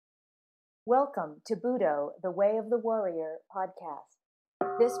Welcome to Budo, the Way of the Warrior podcast.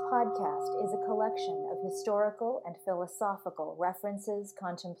 This podcast is a collection of historical and philosophical references,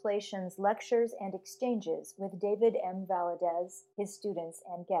 contemplations, lectures, and exchanges with David M. Valadez, his students,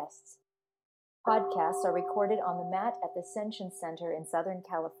 and guests. Podcasts are recorded on the mat at the Ascension Center in Southern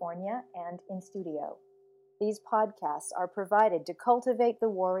California and in studio. These podcasts are provided to cultivate the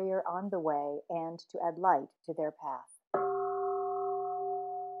warrior on the way and to add light to their path.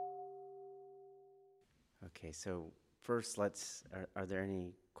 Okay, so first are there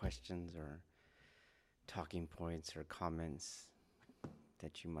any questions or talking points or comments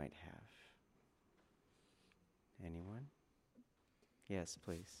that you might have? Anyone? Yes,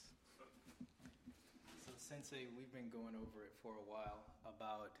 please. So Sensei, we've been going over it for a while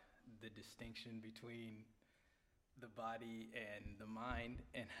about the distinction between the body and the mind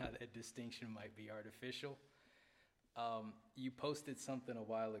and how that distinction might be artificial. You posted something a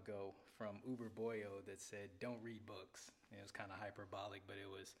while ago from Uber Boyo that said, don't read books. It was kind of hyperbolic, but it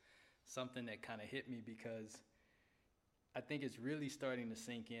was something that kind of hit me because I think it's really starting to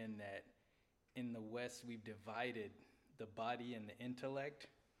sink in that in the West, we've divided the body and the intellect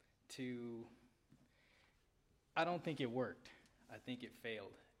to, I don't think it worked. I think it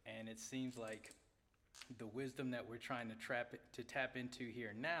failed. And it seems like the wisdom that we're trying to tap into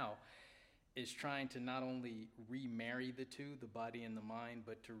here now is trying to not only remarry the two, the body and the mind,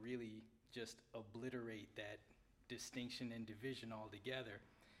 but to really just obliterate that distinction and division altogether.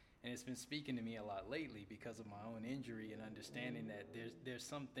 And it's been speaking to me a lot lately because of my own injury and understanding that there's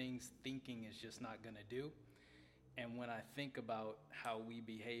some things thinking is just not going to do. And when I think about how we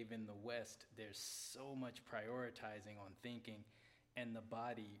behave in the West, there's so much prioritizing on thinking, and the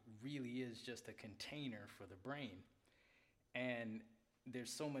body really is just a container for the brain. And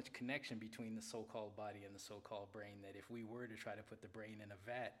there's so much connection between the so-called body and the so-called brain that if we were to try to put the brain in a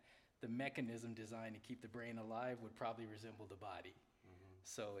vat, the mechanism designed to keep the brain alive would probably resemble the body.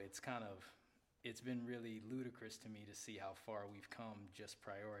 So it's been really ludicrous to me to see how far we've come just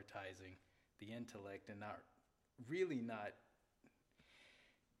prioritizing the intellect and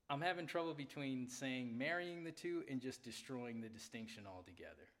I'm having trouble between saying marrying the two and just destroying the distinction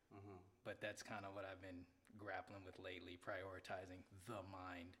altogether. But that's kind of what I've been grappling with lately, prioritizing the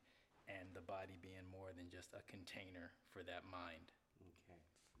mind and the body being more than just a container for that mind. Okay.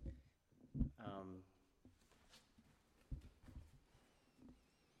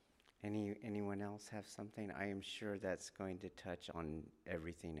 Anyone else have something? I am sure that's going to touch on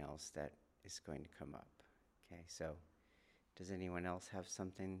everything else that is going to come up. Okay, so does anyone else have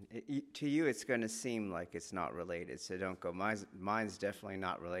something? To you, it's going to seem like it's not related, so don't go. Mine's definitely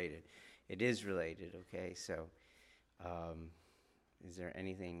not related. It is related, okay? So is there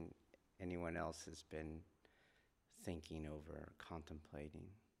anything anyone else has been thinking over, contemplating,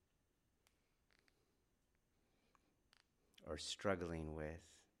 or struggling with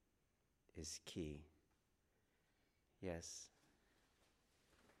is key? Yes.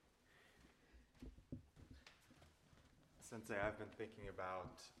 Sensei, I've been thinking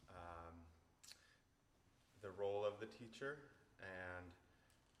about the role of the teacher and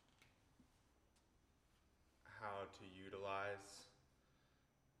how to utilize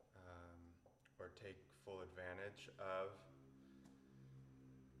or take full advantage of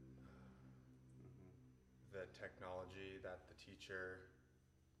the technology that the teacher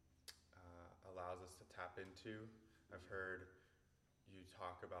allows us to tap into. I've heard you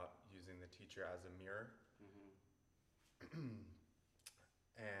talk about using the teacher as a mirror.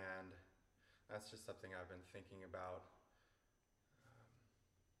 And that's just something I've been thinking about.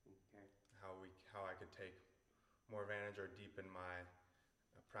 How I could take more advantage or deepen my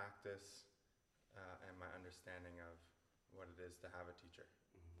practice and my understanding of what it is to have a teacher.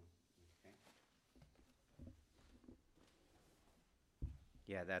 Okay.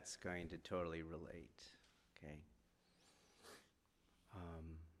 Yeah, that's going to totally relate. Okay.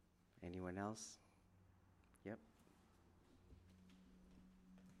 Anyone else? Yep.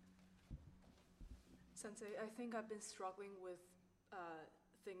 Sensei, I think I've been struggling with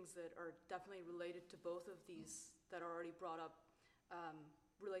things that are definitely related to both of these that are already brought up.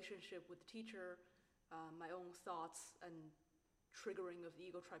 Relationship with the teacher, my own thoughts, and triggering of the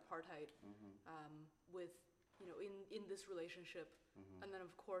ego tripartite with, in this relationship, and then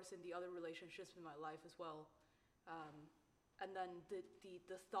of course in the other relationships in my life as well. And then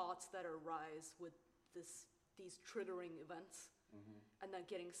the thoughts that arise with these triggering events, and then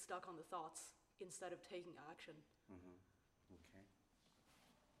getting stuck on the thoughts instead of taking action. Okay.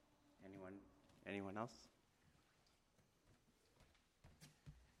 Anyone else?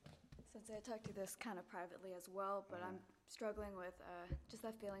 Since I talked to this kind of privately as well, but I'm struggling with just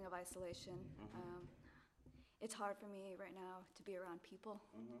that feeling of isolation. It's hard for me right now to be around people.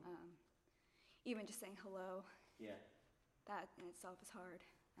 Even just saying hello, that in itself is hard.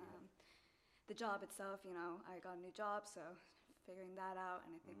 The job itself, I got a new job, so figuring that out,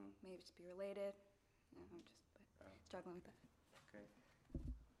 and I think maybe just be related. Struggling with that. Okay.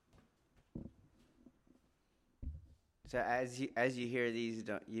 So as you hear these,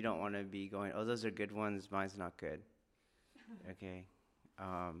 you don't want to be going, oh, those are good ones, mine's not good. Okay.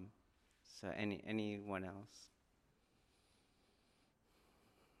 So anyone else?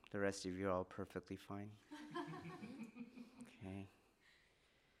 The rest of you are all perfectly fine. Okay.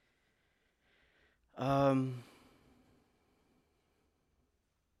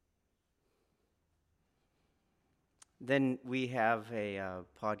 Then we have a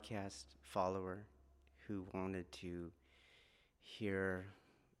podcast follower who wanted to hear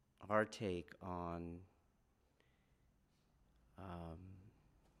our take on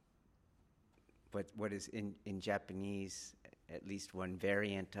what is in Japanese, at least one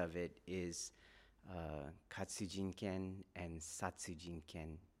variant of it is Katsujinken and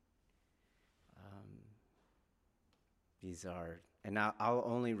Satsujinken. These are, and I'll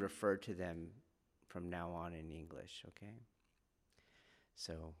only refer to them from now on in English, okay?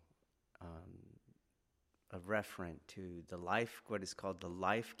 So, a referent to what is called the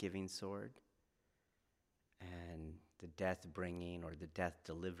life-giving sword, and the death-bringing or the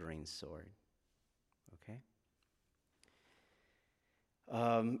death-delivering sword, okay?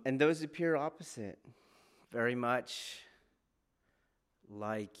 And those appear opposite, very much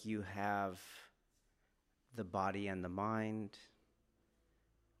like you have the body and the mind,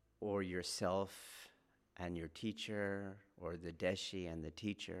 or yourself and your teacher, or the deshi and the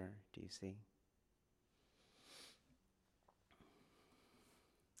teacher. Do you see?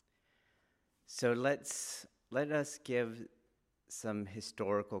 So let us give some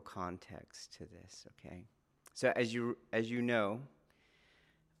historical context to this, okay? So as you know,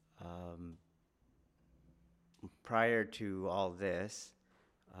 prior to all this,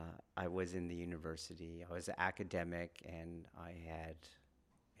 I was in the university. I was an academic, and I had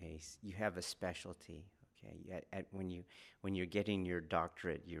you have a specialty, okay? When you're getting your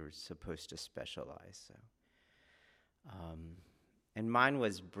doctorate, you're supposed to specialize. So, and mine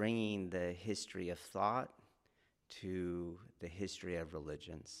was bringing the history of thought to the history of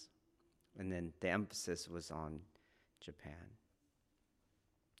religions, and then the emphasis was on Japan.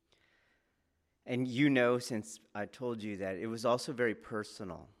 And since I told you that, it was also very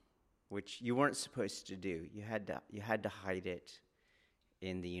personal, which you weren't supposed to do. You had to hide it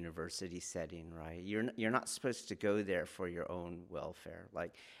in the university setting, right? You're not supposed to go there for your own welfare.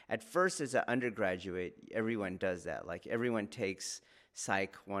 Like at first, as an undergraduate, everyone does that. Like everyone takes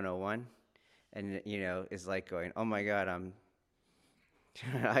Psych 101, and is like going, oh my God,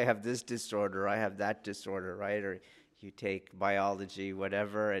 I have this disorder, I have that disorder, right? Or you take biology,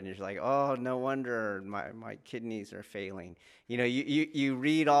 whatever, and you're like, oh, no wonder my kidneys are failing. You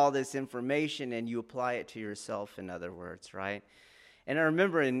read all this information and you apply it to yourself, in other words, right? And I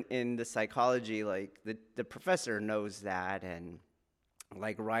remember in the psychology, like the professor knows that, and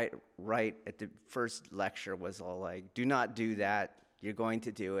like right at the first lecture was all like, do not do that, you're going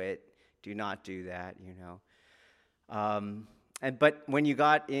to do it, do not do that, But when you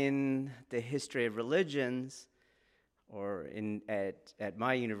got in the history of religions, or at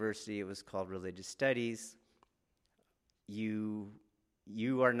my university, it was called religious studies, you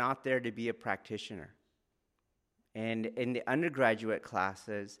are not there to be a practitioner. And in the undergraduate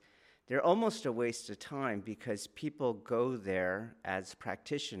classes, they're almost a waste of time because people go there as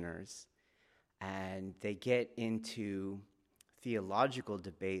practitioners and they get into theological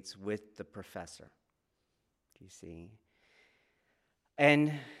debates with the professor. Do you see?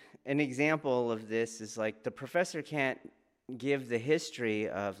 And an example of this is like the professor can't give the history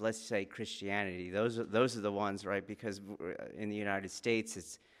of, let's say, Christianity. Those are the ones, right? Because in the United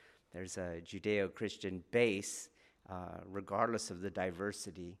States, there's a Judeo-Christian base, regardless of the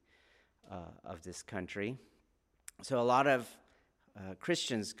diversity of this country. So a lot of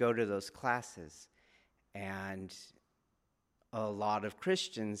Christians go to those classes, and a lot of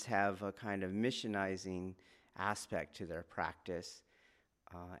Christians have a kind of missionizing aspect to their practice.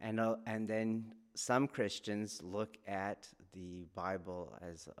 And then some Christians look at the Bible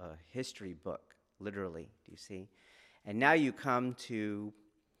as a history book, literally, do you see? And now you come to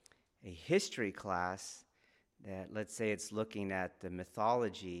a history class that, let's say it's looking at the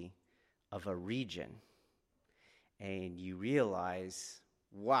mythology of a region, and you realize,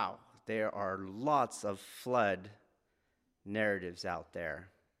 wow, there are lots of flood narratives out there.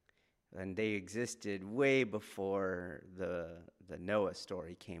 And they existed way before the Noah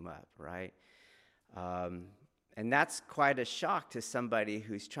story came up, right? And that's quite a shock to somebody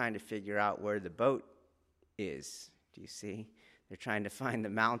who's trying to figure out where the boat is. Do you see? They're trying to find the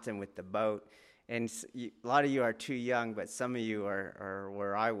mountain with the boat. And a lot of you are too young, but some of you are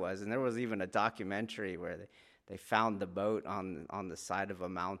where I was. And there was even a documentary where they found the boat on the side of a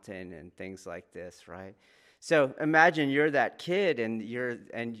mountain and things like this, right? So imagine you're that kid,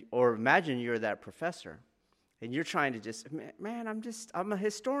 or imagine you're that professor, and you're trying to just, man, I'm a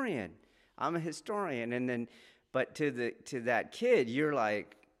historian. I'm a historian. And then, but to that kid, you're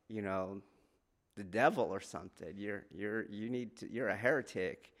like, the devil or something. You're a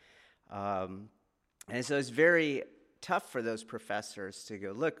heretic. And so it's very tough for those professors to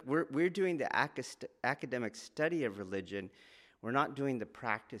go, look, we're doing the academic study of religion. We're not doing the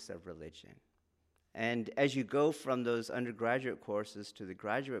practice of religion. And as you go from those undergraduate courses to the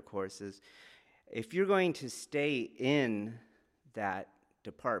graduate courses, if you're going to stay in that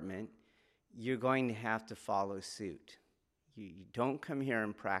department, you're going to have to follow suit. You don't come here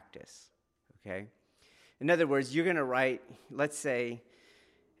and practice, okay? In other words, you're going to write, let's say,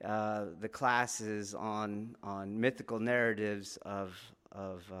 the classes on mythical narratives of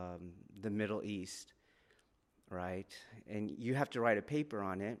the Middle East, right? And you have to write a paper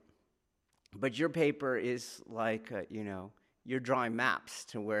on it. But your paper is like, you're drawing maps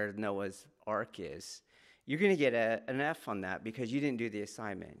to where Noah's Ark is. You're going to get an F on that because you didn't do the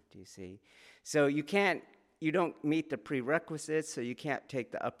assignment, do you see? So you don't meet the prerequisites, so you can't take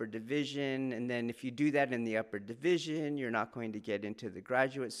the upper division. And then if you do that in the upper division, you're not going to get into the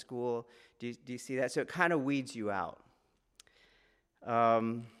graduate school. Do you see that? So it kind of weeds you out.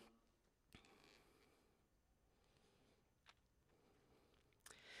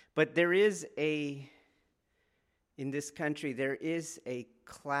 But in this country, there is a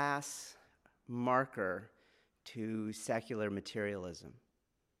class marker to secular materialism.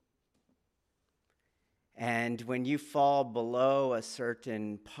 And when you fall below a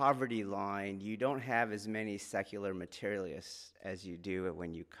certain poverty line, you don't have as many secular materialists as you do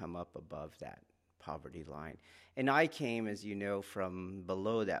when you come up above that poverty line. And I came, as you know, from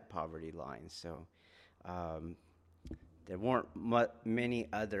below that poverty line. So there weren't many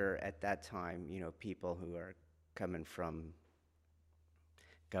other, at that time, people who are coming from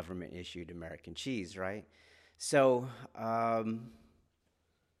government-issued American cheese, right? So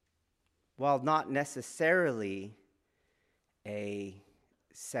while not necessarily a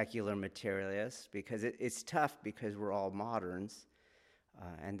secular materialist, because it's tough because we're all moderns,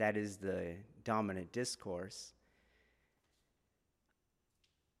 and that is the dominant discourse.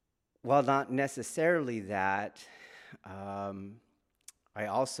 While not necessarily that, I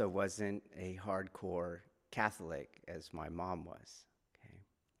also wasn't a hardcore Catholic as my mom was. Okay?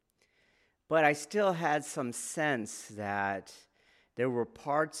 But I still had some sense that there were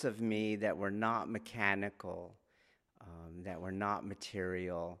parts of me that were not mechanical, that were not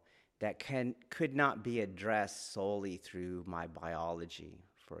material, that could not be addressed solely through my biology,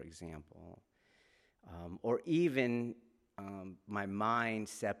 for example, or even my mind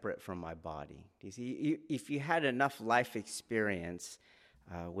separate from my body. You see, if you had enough life experience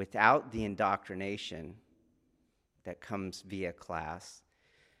without the indoctrination that comes via class,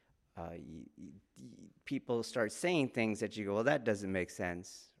 people start saying things that you go, well, that doesn't make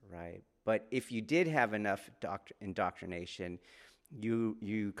sense, right? But if you did have enough indoctrination,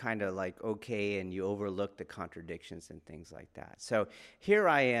 you kind of like, okay, and you overlook the contradictions and things like that. So here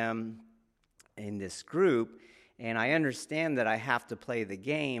I am in this group, and I understand that I have to play the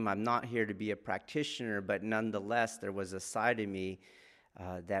game. I'm not here to be a practitioner, but nonetheless, there was a side of me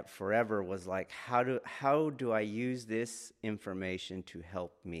that forever was like, how do I use this information to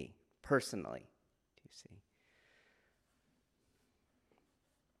help me personally? Do you see?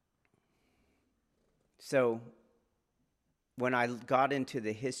 So when I got into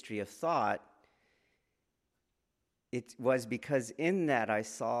the history of thought, it was because in that I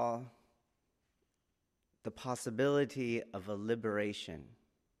saw the possibility of a liberation,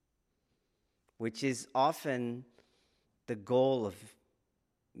 which is often the goal of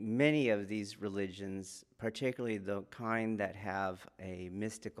many of these religions, particularly the kind that have a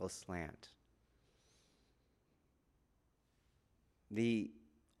mystical slant. The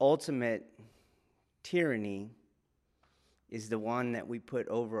ultimate tyranny is the one that we put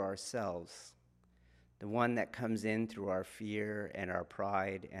over ourselves, the one that comes in through our fear and our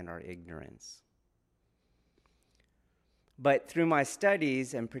pride and our ignorance. But through my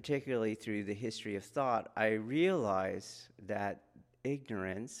studies, and particularly through the history of thought, I realized that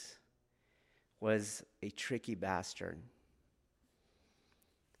ignorance was a tricky bastard.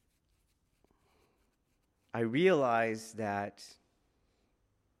 I realized that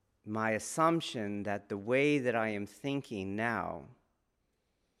my assumption that the way that I am thinking now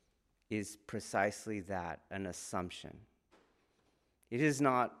is precisely that, an assumption. It is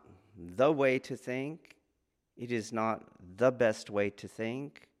not the way to think. It is not the best way to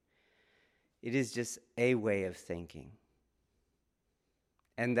think. It is just a way of thinking.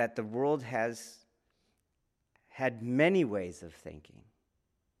 And that the world has had many ways of thinking.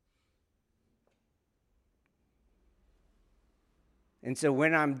 And so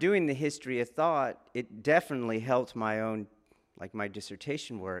when I'm doing the history of thought, it definitely helped my own, like my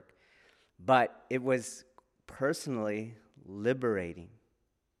dissertation work, but it was personally liberating.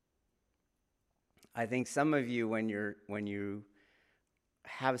 I think some of you, when you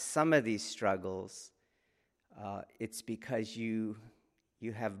have some of these struggles, it's because you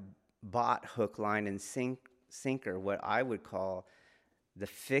have bought hook, line, and sinker, what I would call the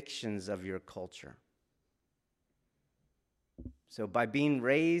fictions of your culture. So by being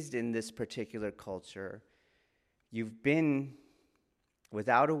raised in this particular culture, you've been,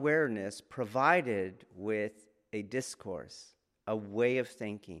 without awareness, provided with a discourse, a way of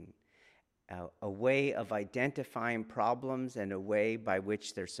thinking, a way of identifying problems, and a way by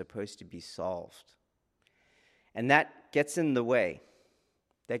which they're supposed to be solved. And that gets in the way.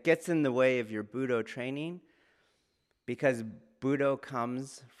 That gets in the way of your Budo training, because Budo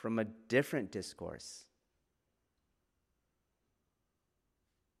comes from a different discourse.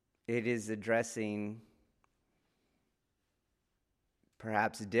 It is addressing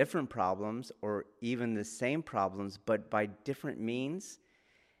perhaps different problems or even the same problems, but by different means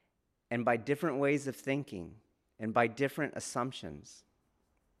and by different ways of thinking and by different assumptions.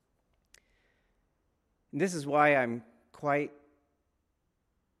 And this is why I'm quite,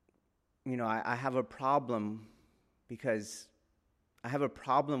 I have a problem, because I have a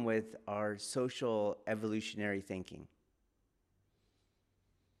problem with our social evolutionary thinking.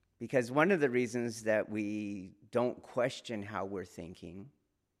 Because one of the reasons that we don't question how we're thinking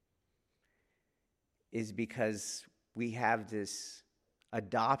is because we have this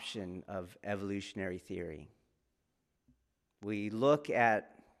adoption of evolutionary theory. We look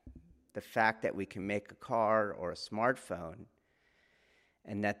at the fact that we can make a car or a smartphone,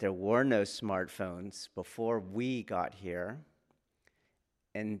 and that there were no smartphones before we got here,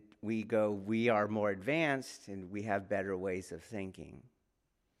 and we go, we are more advanced and we have better ways of thinking.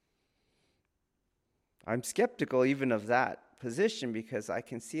 I'm skeptical even of that position, because I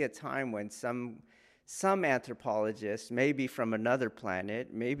can see a time when some anthropologist, maybe from another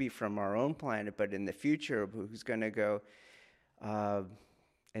planet, maybe from our own planet, but in the future, who's going to go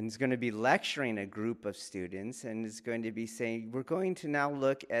and is going to be lecturing a group of students and is going to be saying, we're going to now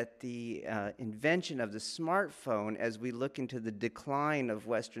look at the invention of the smartphone as we look into the decline of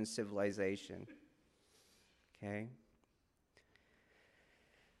Western civilization. Okay?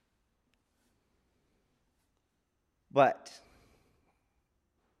 But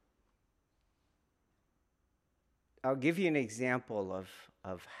I'll give you an example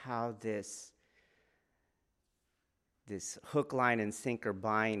of how this hook, line, and sinker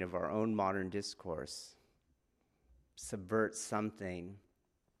buying of our own modern discourse subverts something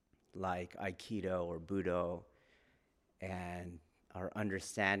like Aikido or Budo and our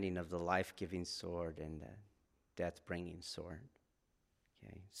understanding of the life-giving sword and the death-bringing sword.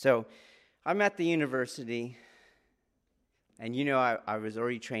 Okay, so I'm at the university. And I was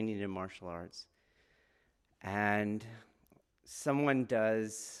already training in martial arts. And someone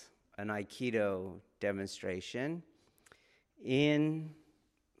does an Aikido demonstration in,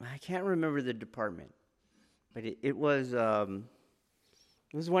 I can't remember the department, but it was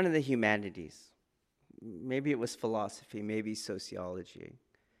one of the humanities. Maybe it was philosophy, maybe sociology.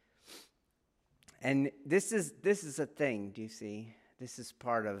 And this is a thing, do you see? This is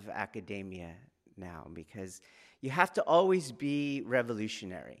part of academia now, because you have to always be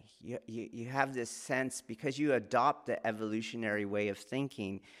revolutionary. You have this sense, because you adopt the evolutionary way of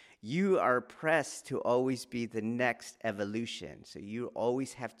thinking, you are pressed to always be the next evolution. So you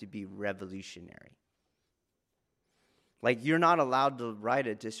always have to be revolutionary. Like, you're not allowed to write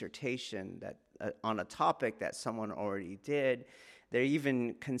a dissertation that on a topic that someone already did. They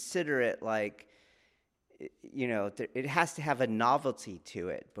even consider it like, it has to have a novelty to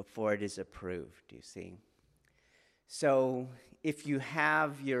it before it is approved, you see. So if you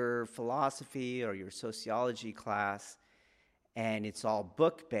have your philosophy or your sociology class and it's all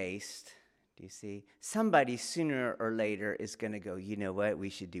book-based, do you see, somebody sooner or later is going to go, you know what, we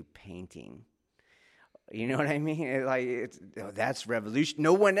should do painting. You know what I mean? That's revolution.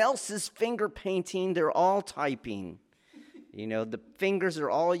 No one else is finger painting. They're all typing. You know, the fingers are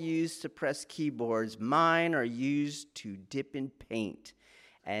all used to press keyboards. Mine are used to dip in paint.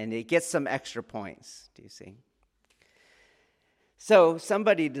 And it gets some extra points, do you see? So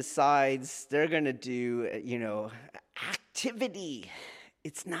somebody decides they're going to do, activity.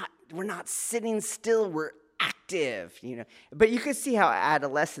 We're not sitting still, we're active, But you can see how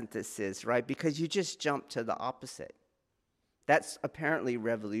adolescent this is, right? Because you just jump to the opposite. That's apparently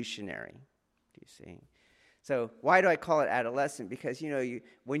revolutionary, do you see? So why do I call it adolescent? Because,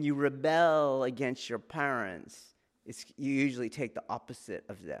 when you rebel against your parents, you usually take the opposite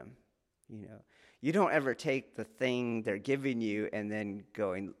of them, You don't ever take the thing they're giving you and then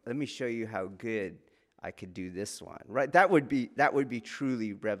going, let me show you how good I could do this one, right? That would be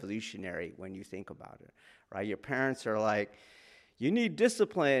truly revolutionary when you think about it, right? Your parents are like, you need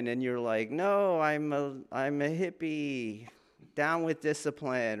discipline, and you're like, no, I'm a hippie, down with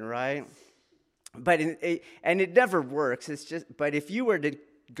discipline, right? But it never works. It's just, but if you were to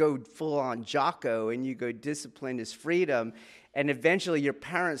go full on Jocko and you go discipline is freedom, and eventually your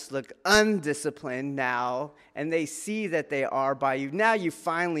parents look undisciplined now, and they see that they are by you. Now you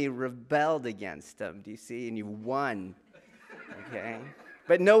finally rebelled against them, do you see? And you won, okay?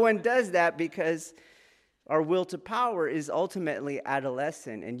 But no one does that because our will to power is ultimately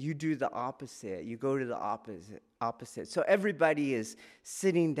adolescent, and you do the opposite. You go to the opposite. So everybody is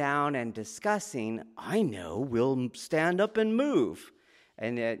sitting down and discussing, I know, we'll stand up and move.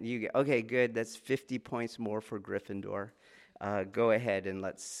 And then you get, okay, good, that's 50 points more for Gryffindor. Go ahead and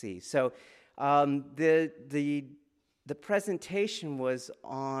let's see. So the presentation was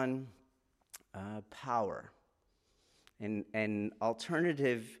on power and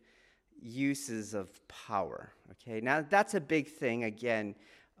alternative uses of power. Okay, now that's a big thing again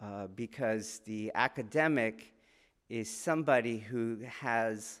because the academic is somebody who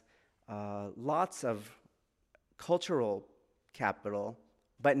has lots of cultural capital,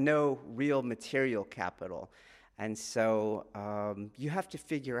 but no real material capital. And so you have to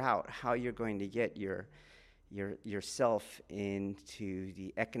figure out how you're going to get yourself into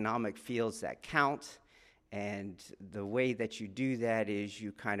the economic fields that count. And the way that you do that is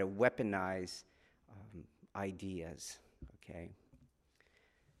you kind of weaponize ideas, okay?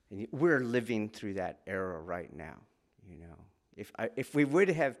 And we're living through that era right now, If we would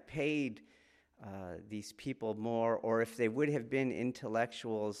have paid these people more, or if they would have been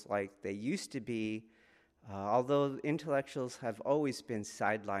intellectuals like they used to be, although intellectuals have always been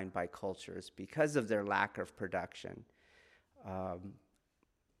sidelined by cultures because of their lack of production,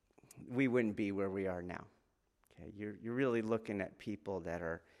 we wouldn't be where we are now. Okay, you're really looking at people that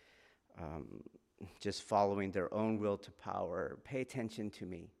are just following their own will to power. Pay attention to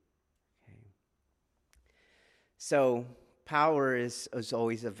me. Okay. So power is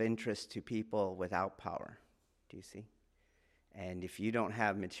always of interest to people without power. Do you see? And if you don't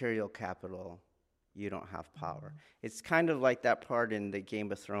have material capital, you don't have power. It's kind of like that part in the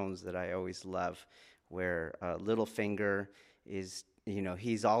Game of Thrones that I always love, where Littlefinger is,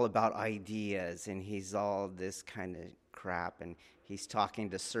 he's all about ideas, and he's all this kind of crap, and he's talking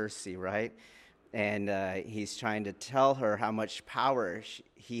to Cersei, right? And he's trying to tell her how much power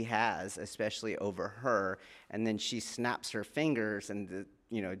he has, especially over her, and then she snaps her fingers, and the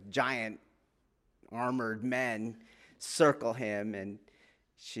giant armored men circle him, and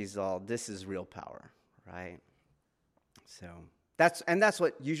she's all, this is real power, right? So that's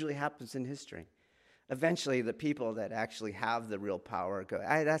what usually happens in history. Eventually, the people that actually have the real power go,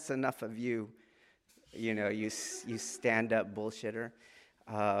 that's enough of you, you stand-up bullshitter.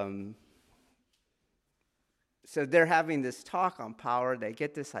 So they're having this talk on power. They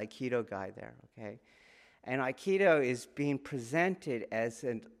get this Aikido guy there, okay? And Aikido is being presented as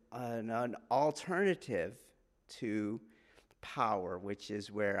an alternative to power, which is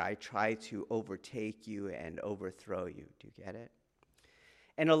where I try to overtake you and overthrow you. Do you get it?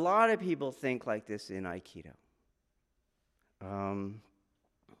 And a lot of people think like this in Aikido.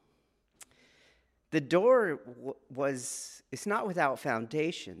 The door it's not without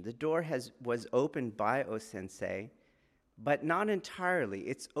foundation. The door was opened by O-sensei, but not entirely.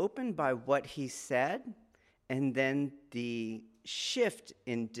 It's opened by what he said, and then the shift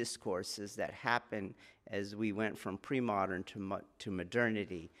in discourses that happened as we went from pre-modern to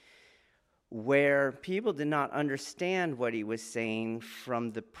modernity, where people did not understand what he was saying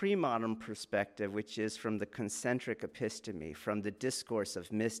from the pre-modern perspective, which is from the concentric episteme, from the discourse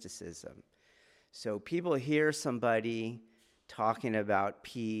of mysticism. So people hear somebody talking about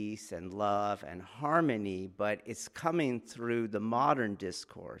peace and love and harmony, but it's coming through the modern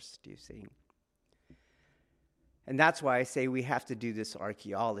discourse, do you see? And that's why I say we have to do this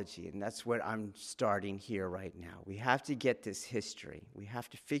archaeology, and that's what I'm starting here right now. We have to get this history. We have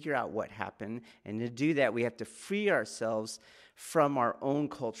to figure out what happened, and to do that, we have to free ourselves from our own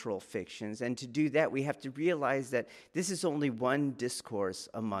cultural fictions, and to do that, we have to realize that this is only one discourse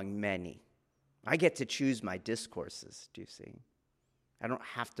among many. I get to choose my discourses, do you see? I don't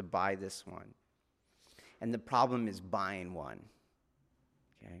have to buy this one. And the problem is buying one,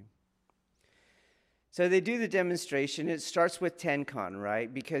 okay? So they do the demonstration. It starts with Tenkan,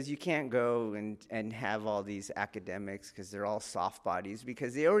 right? Because you can't go and have all these academics because they're all soft bodies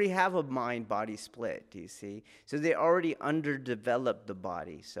because they already have a mind-body split, do you see? So they already underdeveloped the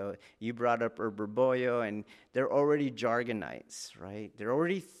body. So you brought up Urberboyo, and they're already jargonites, right? They're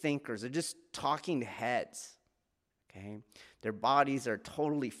already thinkers. They're just talking heads, okay? Their bodies are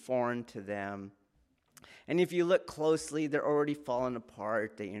totally foreign to them. And if you look closely, they're already falling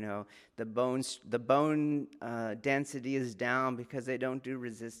apart. The bone density is down because they don't do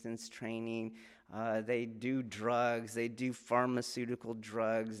resistance training. They do drugs. They do pharmaceutical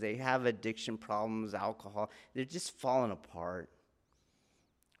drugs. They have addiction problems, alcohol. They're just falling apart,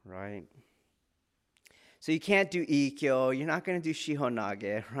 right? So you can't do Ikkyo. You're not going to do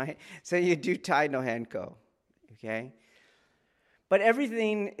Shihonage, right? So you do Tai no Henko, okay? But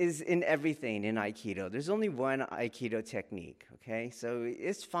everything is in everything in Aikido. There's only one Aikido technique, okay? So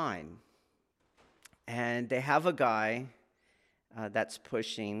it's fine. And they have a guy that's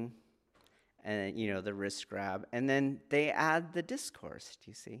pushing, and the wrist grab, and then they add the discourse,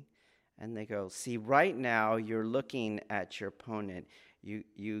 do you see? And they go, see, right now you're looking at your opponent.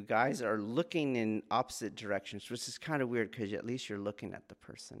 You guys are looking in opposite directions, which is kind of weird because at least you're looking at the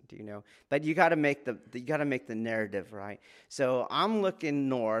person, do you know? But you got to make the narrative, right? So I'm looking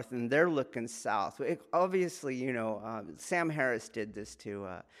north and they're looking south. Obviously, Sam Harris did this to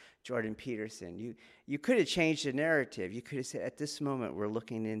Jordan Peterson. You could have changed the narrative. You could have said, at this moment, we're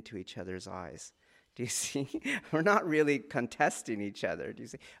looking into each other's eyes. Do you see? We're not really contesting each other. Do you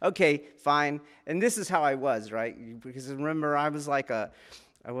see? Okay, fine. And this is how I was, right? Because remember, I was like a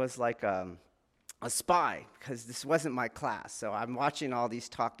spy because this wasn't my class. So I'm watching all these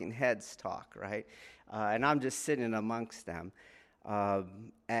talking heads talk, right? And I'm just sitting amongst them.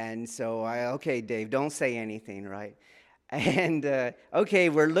 And so okay, Dave, don't say anything, right? And okay,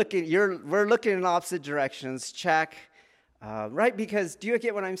 we're looking in opposite directions. Check. Right? Because do you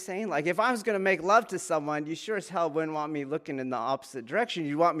get what I'm saying? Like, if I was going to make love to someone, you sure as hell wouldn't want me looking in the opposite direction.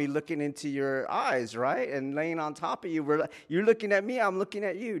 You want me looking into your eyes, right? And laying on top of you. You're looking at me, I'm looking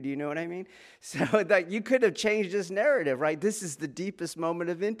at you. Do you know what I mean? So that you could have changed this narrative, right? This is the deepest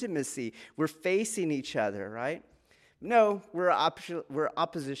moment of intimacy. We're facing each other, right? No, we're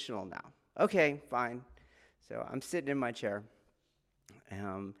oppositional now. Okay, fine. So I'm sitting in my chair.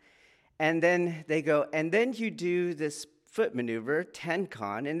 And then they go, and then you do this foot maneuver,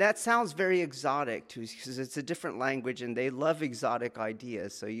 Tenkan, and that sounds very exotic too, because it's a different language and they love exotic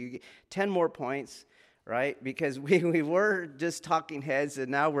ideas. So you get 10 more points, right? Because we were just talking heads and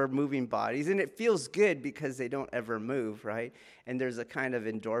now we're moving bodies, and it feels good because they don't ever move, right? And there's a kind of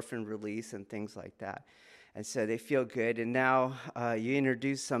endorphin release and things like that. And so they feel good, and now you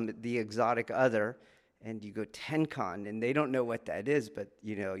introduce the exotic other, and you go Tenkan, and they don't know what that is, but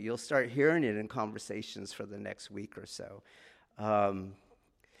you'll start hearing it in conversations for the next week or so.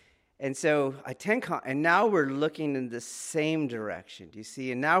 And so a Tenkan, and now we're looking in the same direction, do you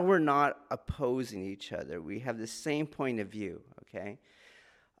see? And now we're not opposing each other. We have the same point of view, okay?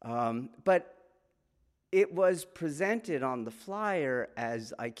 But it was presented on the flyer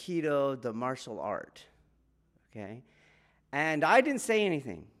as Aikido, the martial art, okay? And I didn't say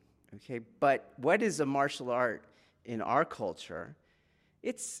anything. Okay, but what is a martial art in our culture?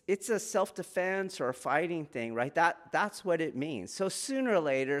 It's a self-defense or a fighting thing, right? That's what it means. So sooner or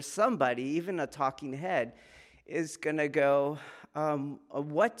later, somebody, even a talking head, is going to go,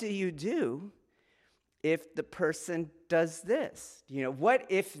 what do you do if the person does this? What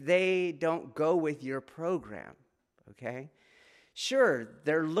if they don't go with your program, okay? Sure,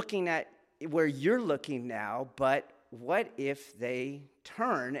 they're looking at where you're looking now, but what if they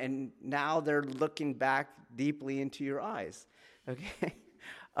turn and now they're looking back deeply into your eyes? Okay,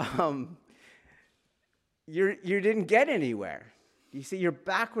 you didn't get anywhere. You see, you're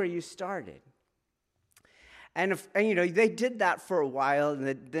back where you started. And they did that for a while,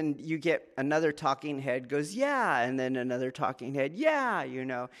 and then you get another talking head goes, yeah, and then another talking head, yeah,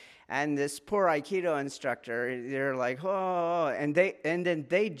 and this poor Aikido instructor, they're like, oh, and then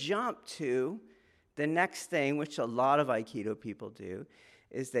they jump to the next thing, which a lot of Aikido people do,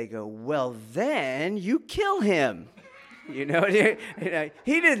 is they go, well, then you kill him. He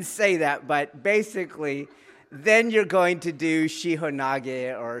didn't say that, but basically then you're going to do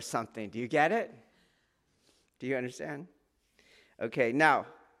Shihonage or something. Do you get it? Do you understand? Okay, now,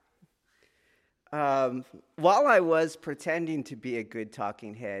 while I was pretending to be a good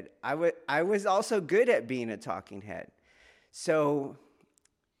talking head, I was also good at being a talking head. So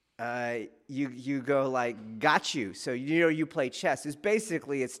you go like, got you. So you play chess.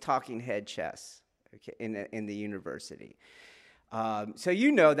 It's talking head chess, okay, in the university. So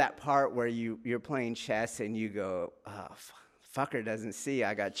you know that part where you're playing chess and you go, oh, fucker doesn't see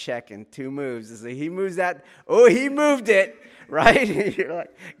I got check in 2 moves. So he moves that. Oh, he moved it, right? And you're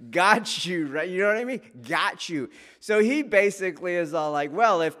like, got you, right? You know what I mean? Got you. So he basically is all like,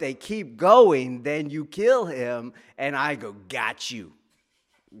 well, if they keep going, then you kill him. And I go, got you.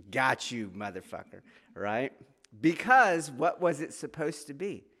 Got you, motherfucker, right? Because what was it supposed to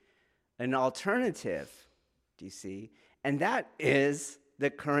be? An alternative, do you see? And that is the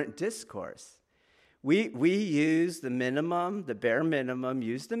current discourse. We use the minimum, the bare minimum,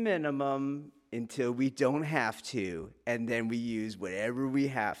 use the minimum until we don't have to, and then we use whatever we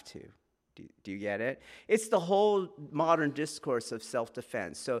have to. Do you get it? It's the whole modern discourse of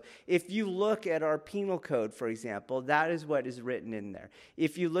self-defense. So if you look at our penal code, for example, that is what is written in there.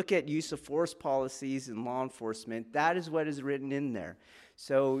 If you look at use of force policies in law enforcement, that is what is written in there.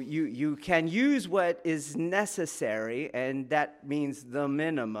 So you can use what is necessary, and that means the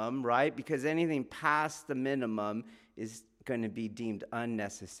minimum, right? Because anything past the minimum is going to be deemed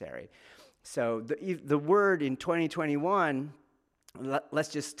unnecessary. So the word in 2021, let's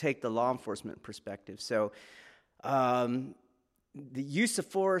just take the law enforcement perspective. So the use of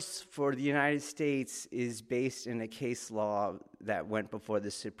force for the United States is based in a case law that went before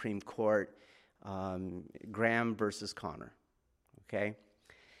the Supreme Court, Graham versus Connor, okay?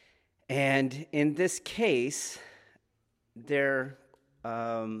 And in this case, there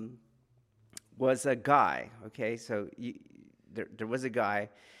was a guy, okay? So there was a guy,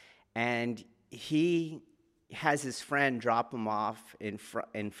 and he has his friend drop him off in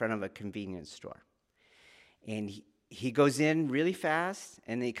front of a convenience store. And he goes in really fast,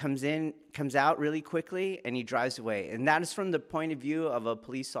 and he comes out really quickly, and he drives away. And that is from the point of view of a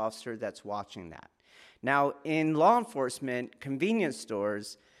police officer that's watching that. Now, in law enforcement, convenience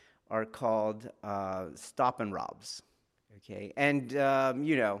stores are called stop and robs, okay? And,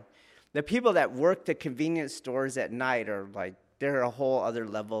 the people that work the convenience stores at night are like, they're a whole other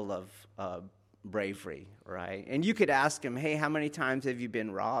level of bravery, right? And you could ask them, hey, how many times have you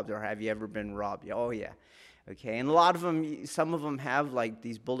been robbed, or have you ever been robbed? Oh, yeah, okay? And a lot of them, some of them have like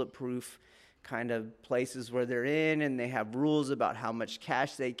these bulletproof kind of places where they're in, and they have rules about how much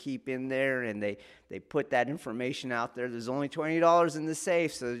cash they keep in there, and they put that information out there. There's only $20 in the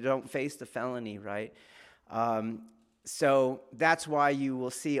safe, so you don't face the felony, right? So that's why you will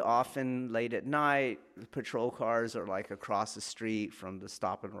see often late at night, patrol cars are like across the street from the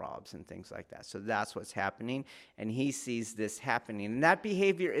stop and robs and things like that. So that's what's happening, and he sees this happening. And that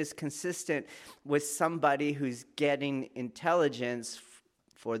behavior is consistent with somebody who's getting intelligence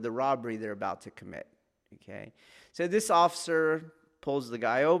for the robbery they're about to commit, okay? So this officer pulls the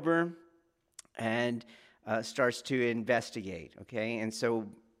guy over and starts to investigate, okay? And so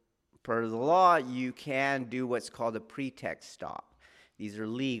per the law, you can do what's called a pretext stop. These are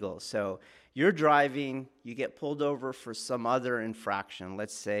legal. So you're driving, you get pulled over for some other infraction.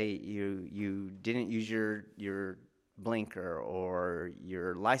 Let's say you didn't use your blinker, or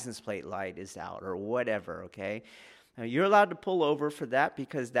your license plate light is out, or whatever, okay? Now, you're allowed to pull over for that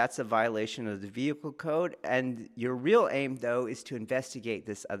because that's a violation of the vehicle code, and your real aim, though, is to investigate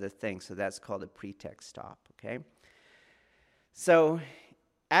this other thing, so that's called a pretext stop, okay? So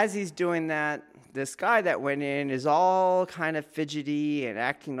as he's doing that, this guy that went in is all kind of fidgety and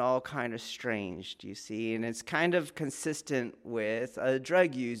acting all kind of strange, do you see? And it's kind of consistent with a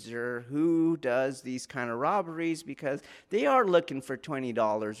drug user who does these kind of robberies because they are looking for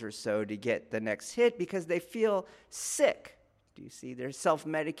 $20 or so to get the next hit because they feel sick, do you see? They're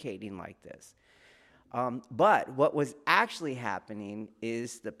self-medicating like this. But what was actually happening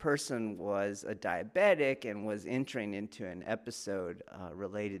is the person was a diabetic and was entering into an episode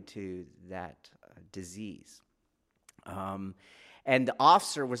related to that disease. And the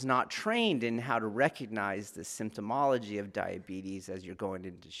officer was not trained in how to recognize the symptomology of diabetes as you're going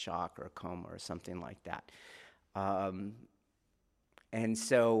into shock or a coma or something like that. And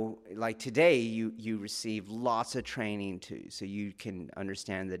so, like today, you receive lots of training so you can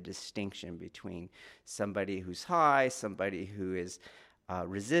understand the distinction between somebody who's high, somebody who is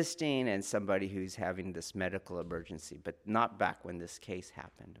resisting, and somebody who's having this medical emergency, but not back when this case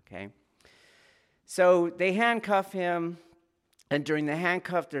happened, okay? So they handcuff him, and during the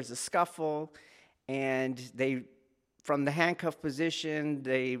handcuff, there's a scuffle, and from the handcuff position,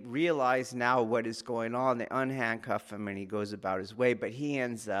 they realize now what is going on. They unhandcuff him, and he goes about his way, but he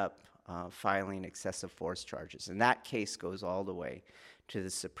ends up filing excessive force charges. And that case goes all the way to the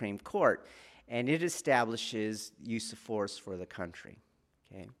Supreme Court, and it establishes use of force for the country.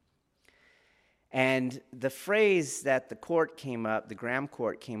 Okay. And the phrase that the Graham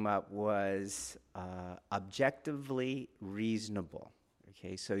court came up was objectively reasonable.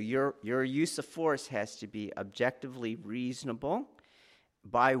 Okay, so your use of force has to be objectively reasonable,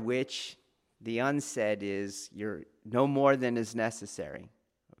 by which the unsaid is you're no more than is necessary.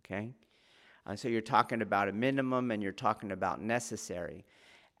 Okay, so you're talking about a minimum and you're talking about necessary.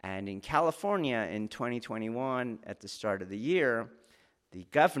 And in California in 2021, at the start of the year, the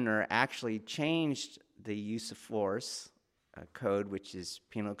governor actually changed the use of force code, which is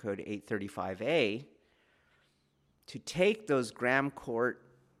Penal Code 835A, to take those Graham Court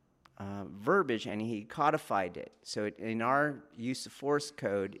verbiage, and he codified it. So in our use of force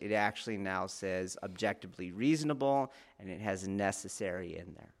code, it actually now says objectively reasonable, and it has necessary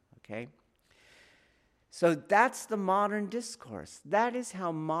in there, okay? So that's the modern discourse. That is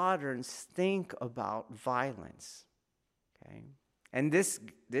how moderns think about violence, okay? And this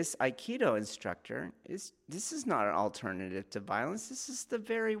Aikido instructor, this is not an alternative to violence. This is the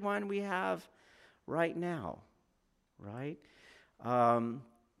very one we have right now, right?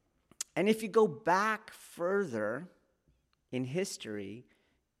 And if you go back further in history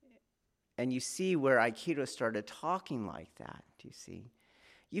and you see where Aikido started talking like that, do you see?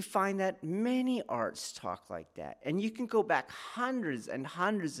 You find that many arts talk like that. And you can go back hundreds and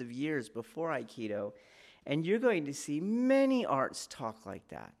hundreds of years before Aikido, and you're going to see many arts talk like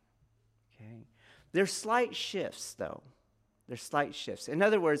that, okay? There's slight shifts, though. There's slight shifts. In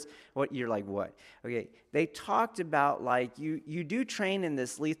other words, what? Okay, they talked about, like, you do train in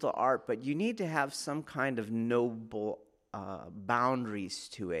this lethal art, but you need to have some kind of noble boundaries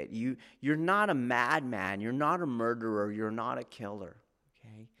to it. You're not a madman. You're not a murderer. You're not a killer,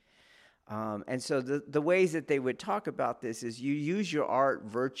 okay? And so the ways that they would talk about this is you use your art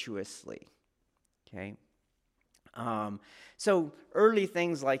virtuously, okay? So early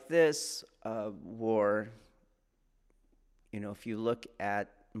things like this were, if you look at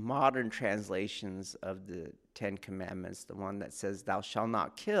modern translations of the Ten Commandments, the one that says, thou shalt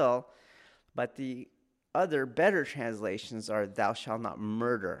not kill, but the other better translations are, thou shalt not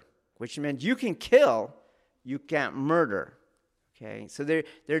murder, which meant you can kill, you can't murder, okay? So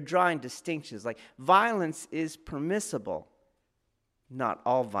they're drawing distinctions, like violence is permissible, not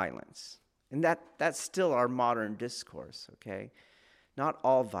all violence. And that's still our modern discourse, okay? Not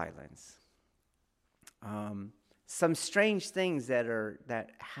all violence. Some strange things that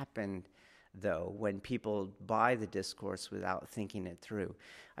happened, though, when people buy the discourse without thinking it through.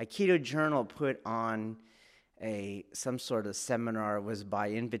 Aikido Journal put on some sort of seminar. It was by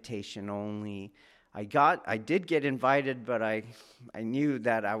invitation only. I did get invited, but I knew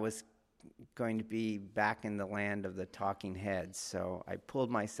that I was going to be back in the land of the talking heads, so I pulled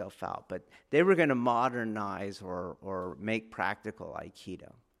myself out. But they were going to modernize or make practical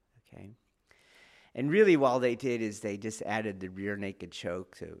Aikido, okay? And really, all they did is they just added the rear naked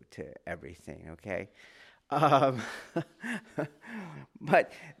choke to everything, okay?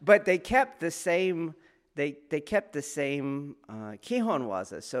 But they kept the same. They kept the same Kihon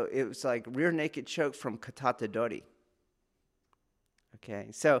Waza. So it was like rear naked choke from Katata Dori. Okay,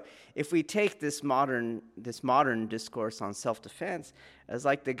 so if we take this modern discourse on self-defense, it's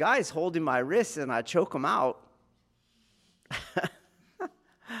like the guy's holding my wrist and I choke him out.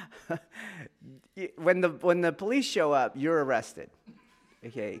 When the police show up, you're arrested,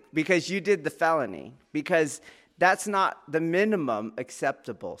 okay, because you did the felony, because that's not the minimum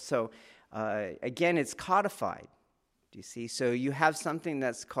acceptable. So again, it's codified. Do you see? So you have something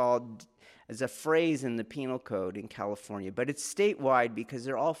that's called as a phrase in the penal code in California, but it's statewide because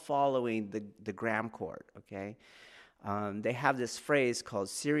they're all following the Graham Court, okay? They have this phrase called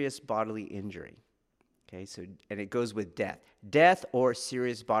serious bodily injury, okay? So, and it goes with death or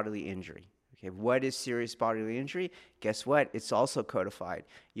serious bodily injury, okay? What is serious bodily injury? Guess what? It's also codified.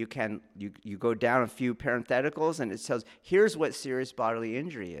 You go down a few parentheticals and it says, here's what serious bodily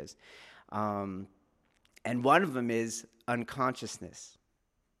injury is. And one of them is unconsciousness.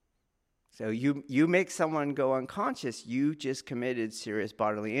 So you make someone go unconscious, you just committed serious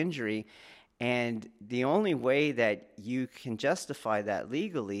bodily injury, and the only way that you can justify that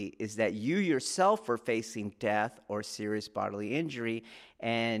legally is that you yourself were facing death or serious bodily injury,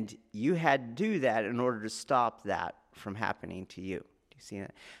 and you had to do that in order to stop that from happening to you. Do you see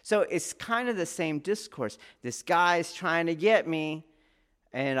that? So it's kind of the same discourse. This guy's trying to get me,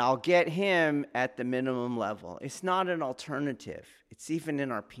 and I'll get him at the minimum level. It's not an alternative. It's even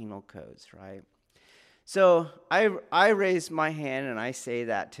in our penal codes, right? So I raise my hand and I say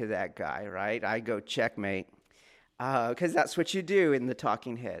that to that guy, right? I go, checkmate, because that's what you do in the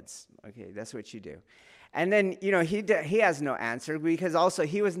Talking Heads. Okay, that's what you do. And then, he has no answer because also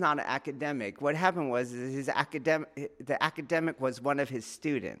he was not an academic. What happened was the academic was one of his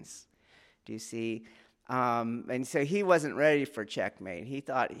students. Do you see? And so he wasn't ready for checkmate.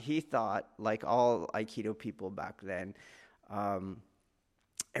 He thought like all Aikido people back then,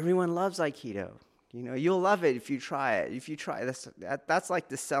 everyone loves Aikido. You'll love it if you try it. If you try that's like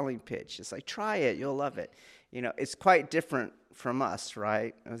the selling pitch. It's like, try it, you'll love it. It's quite different from us,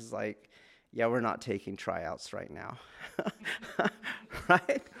 right? It's like, yeah, we're not taking tryouts right now,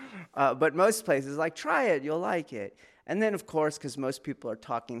 right? But most places, like, try it, you'll like it. And then, of course, because most people are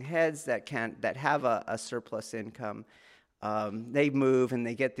talking heads that have a surplus income, they move and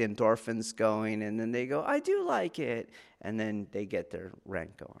they get the endorphins going, and then they go, I do like it, and then they get their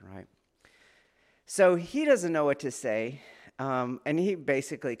rent going, right? So he doesn't know what to say, and he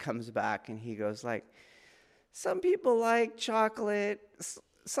basically comes back and he goes like, some people like chocolate,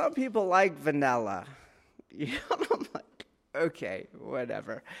 some people like vanilla. I'm like, okay,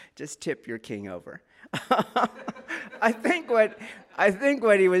 whatever. Just tip your king over. I think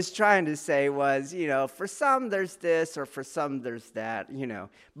what he was trying to say was, for some there's this or for some there's that,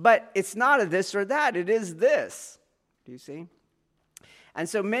 But it's not a this or that, it is this. Do you see? And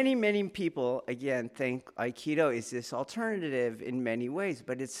so many, many people, again, think Aikido is this alternative in many ways,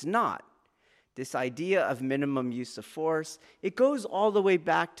 but it's not. This idea of minimum use of force, it goes all the way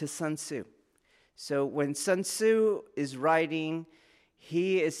back to Sun Tzu. So when Sun Tzu is writing,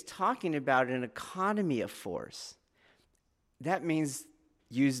 he is talking about an economy of force. That means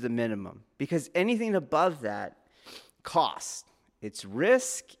use the minimum, because anything above that costs. It's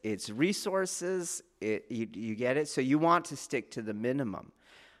risk, it's resources, you get it? So you want to stick to the minimum.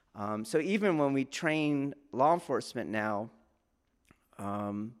 So even when we train law enforcement now,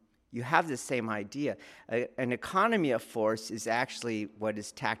 you have the same idea. An economy of force is actually what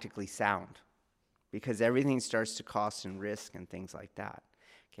is tactically sound, because everything starts to cost and risk and things like that.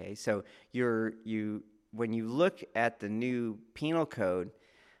 Okay, so when you look at the new penal code,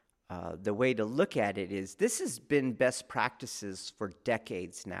 the way to look at it is this has been best practices for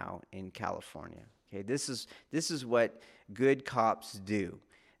decades now in California. Okay, this is what good cops do.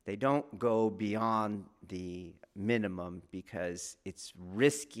 They don't go beyond the minimum because it's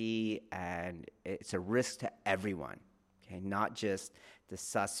risky and it's a risk to everyone. Okay, not just the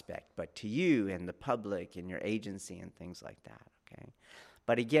suspect, but to you and the public and your agency and things like that. Okay,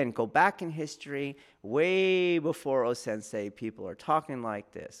 but again, go back in history, way before O-sensei, people are talking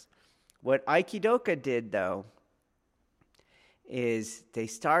like this. What Aikidoka did, though, is they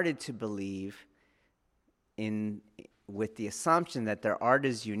started to believe with the assumption that their art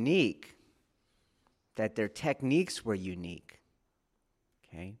is unique, that their techniques were unique.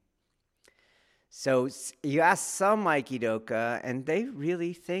 Okay? So you ask some Aikidoka, and they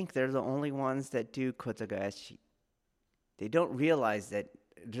really think they're the only ones that do Kotegaeshi. They don't realize that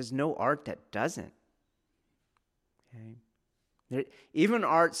there's no art that doesn't. Okay? Even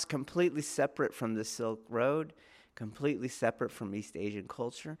arts completely separate from the Silk Road, completely separate from East Asian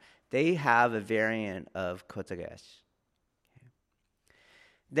culture, they have a variant of Kotegaeshi. Okay.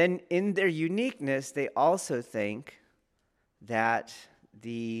 Then in their uniqueness, they also think that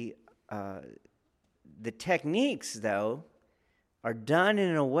the techniques, though, are done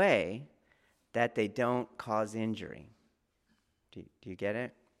in a way that they don't cause injury. Do you get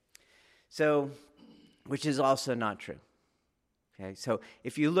it? So, which is also not true. Okay, so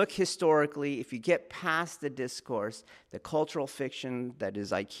if you look historically, if you get past the discourse, the cultural fiction that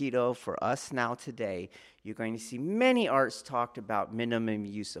is Aikido for us now today, you're going to see many arts talked about minimum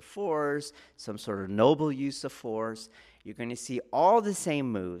use of force, some sort of noble use of force. You're going to see all the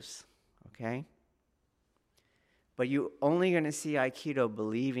same moves, okay? But you're only going to see Aikido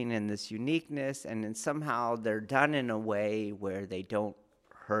believing in this uniqueness, and then somehow they're done in a way where they don't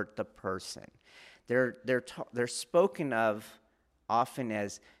hurt the person. They're spoken of often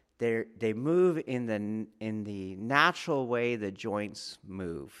as they move in the natural way the joints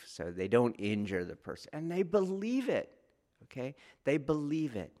move, so they don't injure the person. And they believe it, okay? They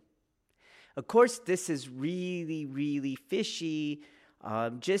believe it. Of course, this is really, really fishy.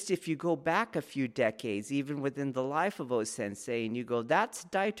 Just if you go back a few decades, even within the life of O-sensei, and you go, that's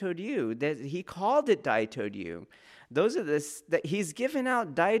Daito Ryu. He called it Daito Ryu. Those are that he's given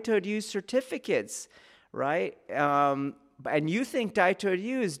out Daito Ryu certificates, right? And you think Daito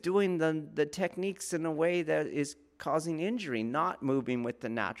Ryu is doing the techniques in a way that is causing injury, not moving with the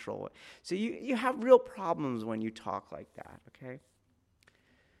natural way. So you have real problems when you talk like that, okay?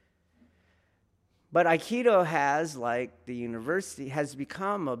 But Aikido has, like the university, has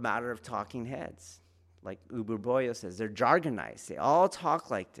become a matter of talking heads. Like Uber Boyo says, they're jargonized. They all talk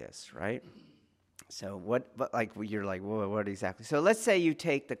like this, right? So you're like, whoa, what exactly? So let's say you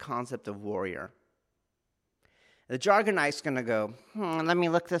take the concept of warrior. The jargonized is going to go, let me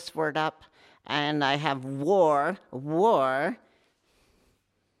look this word up. And I have war.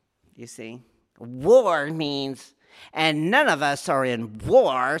 You see? War means, and none of us are in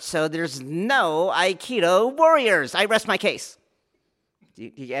war, so there's no Aikido warriors. I rest my case. Do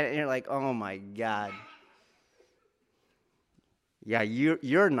you get it? And you're like, oh my God. Yeah,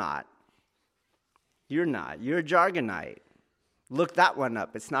 you're not. You're not. You're a jargonite. Look that one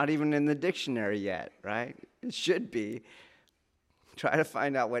up. It's not even in the dictionary yet, right? It should be. Try to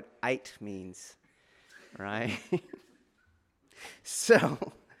find out what "ite" means, right?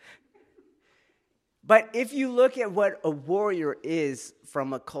 But if you look at what a warrior is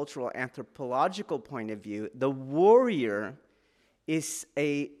from a cultural anthropological point of view, the warrior is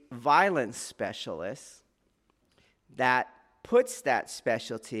a violence specialist that puts that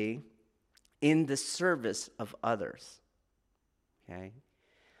specialty in the service of others. Okay?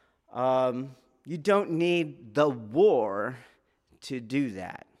 You don't need the war to do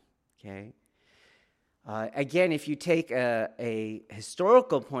that. Okay? Again, if you take a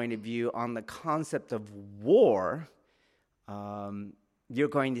historical point of view on the concept of war, you're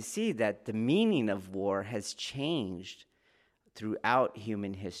going to see that the meaning of war has changed throughout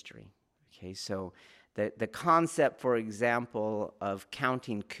human history. Okay, so the concept, for example, of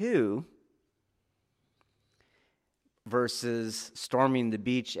counting coup versus storming the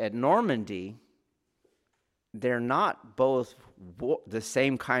beach at Normandy, they're not both the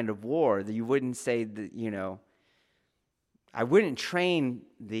same kind of war. You wouldn't say that, I wouldn't train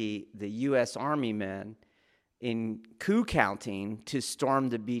the U.S. Army men in coup counting to storm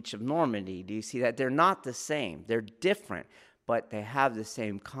the beach of Normandy. Do you see that? They're not the same. They're different, but they have the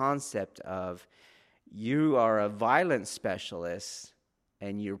same concept of you are a violence specialist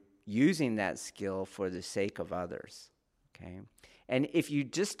and you're using that skill for the sake of others. Okay? And if you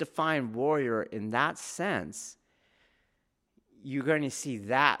just define warrior in that sense, you're going to see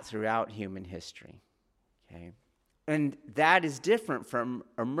that throughout human history. Okay? And that is different from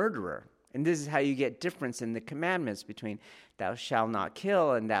a murderer. And this is how you get difference in the commandments between thou shalt not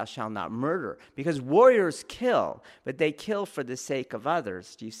kill and thou shalt not murder. Because warriors kill, but they kill for the sake of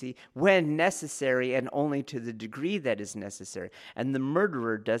others, do you see? When necessary and only to the degree that is necessary. And the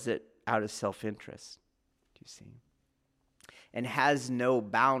murderer does it out of self-interest, do you see? And has no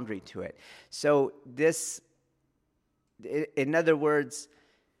boundary to it. So this, in other words,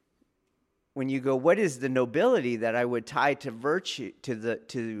 when you go, what is the nobility that I would tie to virtue,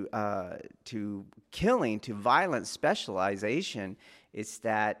 to killing, to violent specialization? It's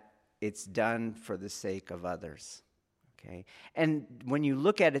that it's done for the sake of others. Okay, and when you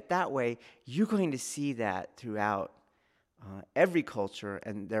look at it that way, you're going to see that throughout every culture,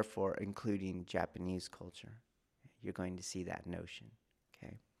 and therefore including Japanese culture. You're going to see that notion.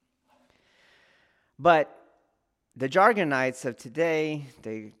 Okay, but the jargonites of today,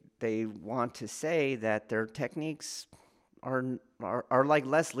 they want to say that their techniques are like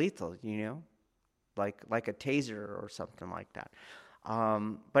less lethal, like a taser or something like that.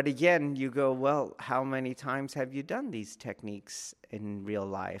 But again, you go, well, how many times have you done these techniques in real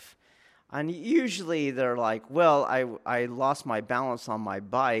life? And usually they're like, well, I lost my balance on my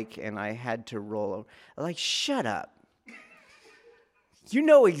bike and I had to roll over. Like, shut up. You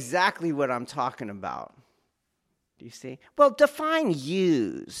know exactly what I'm talking about. Do you see? Well, define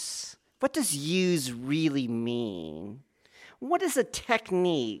use. What does use really mean? What is a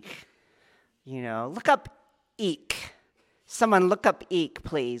technique? Look up eek. Someone look up eek,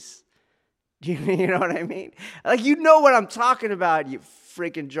 please. You know what I mean? Like, you know what I'm talking about, you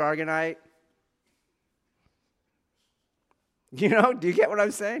freaking jargonite. Do you get what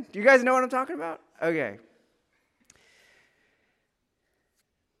I'm saying? Do you guys know what I'm talking about? Okay.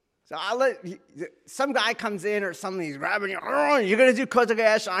 So some guy comes in or something, he's grabbing you. Oh, you're going to do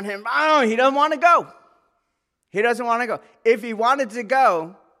kotogaeshi on him. Oh, he doesn't want to go. He doesn't want to go. If he wanted to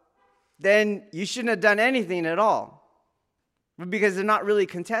go, then you shouldn't have done anything at all. Because they're not really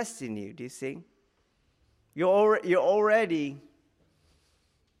contesting you, do you see? You're already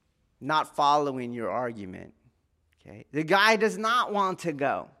not following your argument. Okay? The guy does not want to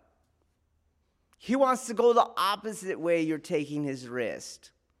go. He wants to go the opposite way you're taking his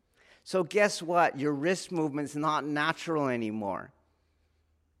wrist. So guess what? Your wrist movement's not natural anymore.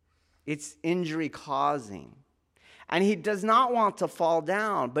 It's injury causing. And he does not want to fall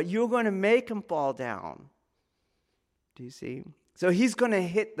down, but you're going to make him fall down. Do you see? So he's going to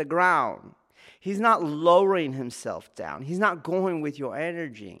hit the ground. He's not lowering himself down. He's not going with your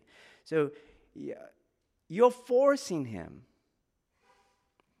energy. So you're forcing him.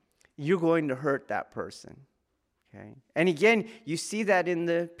 You're going to hurt that person. Okay? And again, you see that in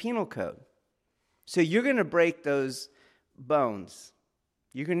the penal code. So you're going to break those bones.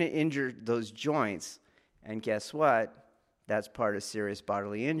 You're going to injure those joints. And guess what? That's part of serious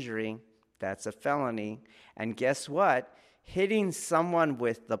bodily injury. That's a felony. And guess what? Hitting someone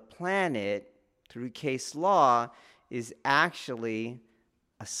with the planet through case law is actually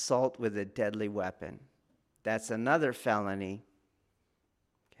assault with a deadly weapon. That's another felony.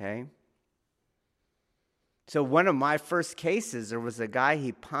 Okay? So one of my first cases, there was a guy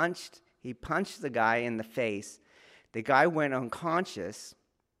he punched the guy in the face. The guy went unconscious.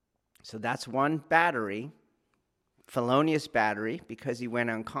 So that's one battery, felonious battery, because he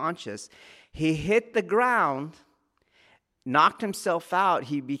went unconscious. He hit the ground, knocked himself out.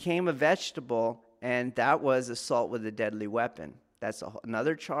 He became a vegetable, and that was assault with a deadly weapon. That's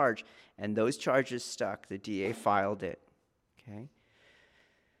another charge, and those charges stuck. The DA filed it. Okay.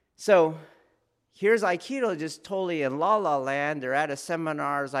 So here's Aikido just totally in la-la land. They're at a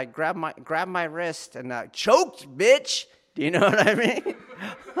seminar. It's like, grab my wrist, and choked, bitch. Do you know what I mean?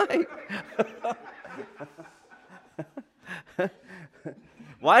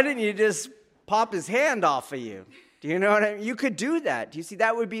 Why didn't you just pop his hand off of you? Do you know what I mean? You could do that. Do you see?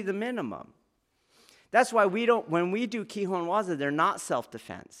 That would be the minimum. That's why when we do Kihon Waza, they're not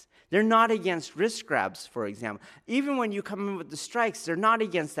self-defense. They're not against wrist grabs, for example. Even when you come in with the strikes, they're not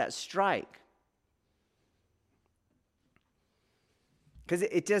against that strike. Because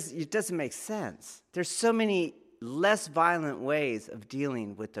it doesn't make sense. There's so many less violent ways of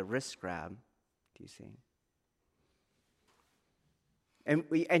dealing with the wrist grab. Do you see?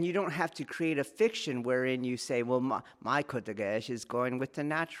 And you don't have to create a fiction wherein you say, well, my kotegaeshi is going with the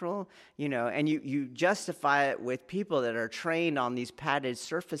natural, and you justify it with people that are trained on these padded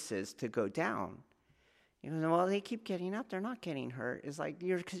surfaces to go down. Well, they keep getting up, they're not getting hurt. It's like,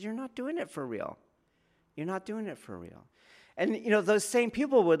 because you're not doing it for real. You're not doing it for real. And, those same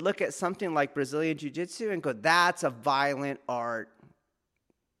people would look at something like Brazilian Jiu-Jitsu and go, that's a violent art.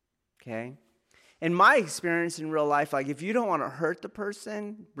 Okay? In my experience in real life, like if you don't want to hurt the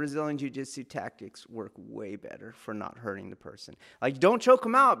person, Brazilian Jiu-Jitsu tactics work way better for not hurting the person. Like, don't choke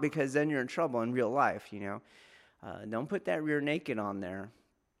them out because then you're in trouble in real life, Don't put that rear naked on there,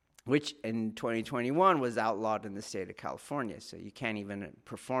 which in 2021 was outlawed in the state of California. So you can't even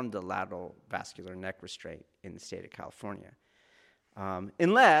perform the lateral vascular neck restraint in the state of California.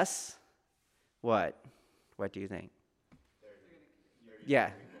 Unless, what? What do you think?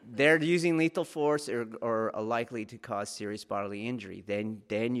 Yeah, they're using lethal force or are likely to cause serious bodily injury.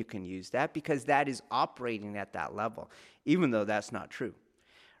 Then you can use that because that is operating at that level, even though that's not true,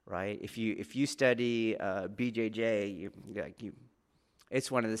 right? If you study BJJ, it's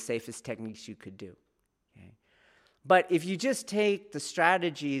one of the safest techniques you could do. Okay? But if you just take the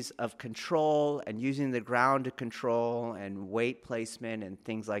strategies of control and using the ground to control and weight placement and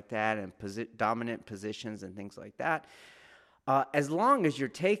things like that and dominant positions and things like that, as long as your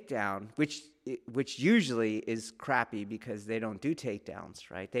takedown, which usually is crappy because they don't do takedowns,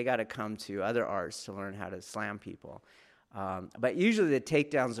 right? They got to come to other arts to learn how to slam people. But usually the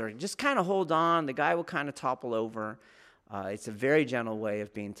takedowns are just kind of hold on. The guy will kind of topple over. It's a very gentle way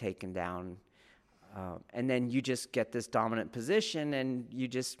of being taken down. And then you just get this dominant position and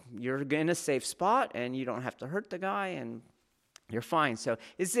you're in a safe spot and you don't have to hurt the guy and you're fine. So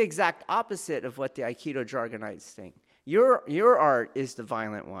it's the exact opposite of what the Aikido jargonites think. Your art is the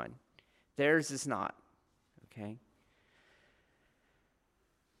violent one. Theirs is not. Okay?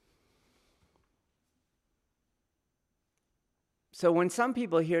 So when some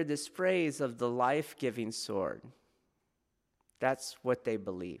people hear this phrase of the life-giving sword, that's what they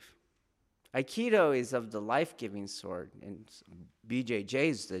believe. Aikido is of the life-giving sword, and BJJ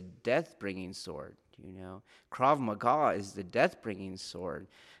is the death-bringing sword, Krav Maga is the death-bringing sword.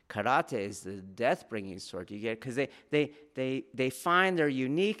 Karate is the death-bringing sword. You get because they find their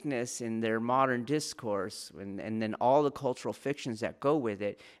uniqueness in their modern discourse and then all the cultural fictions that go with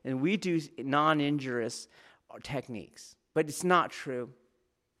it. And we do non-injurious techniques, but it's not true.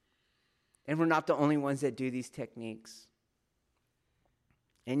 And we're not the only ones that do these techniques.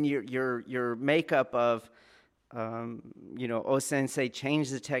 And your makeup of, O Sensei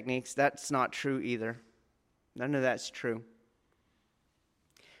changed the techniques, that's not true either. None of that's true.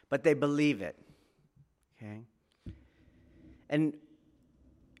 But they believe it, okay? And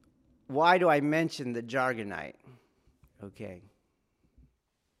why do I mention the jargonite? Okay.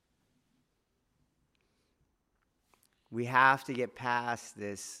 We have to get past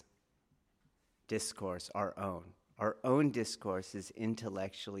this discourse, our own. Our own discourse is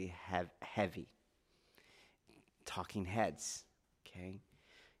intellectually heavy. Talking heads, okay?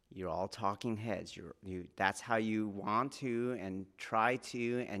 You're all talking heads. That's how you want to and try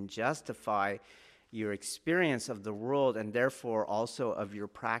to and justify your experience of the world and therefore also of your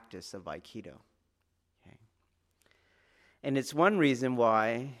practice of Aikido. Okay? And it's one reason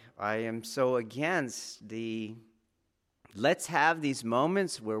why I am so against let's have these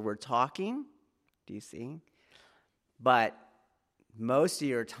moments where we're talking, do you see? But most of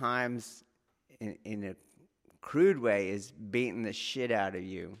your times, in a crude way, is beating the shit out of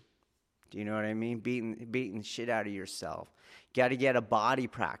you. Do you know what I mean? Beating the shit out of yourself. Got to get a body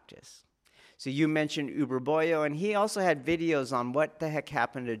practice. So you mentioned Uber Boyo, and he also had videos on what the heck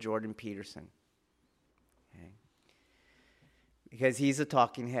happened to Jordan Peterson. Okay? Because he's a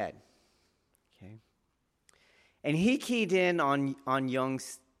talking head. Okay? And he keyed in on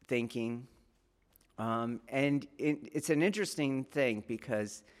Jung's thinking. And it's an interesting thing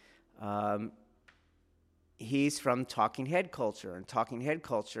because he's from talking head culture, and talking head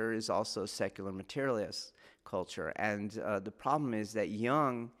culture is also secular materialist culture. And the problem is that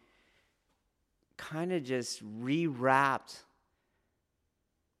Jung kind of just rewrapped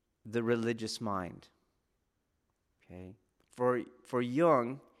the religious mind. Okay, for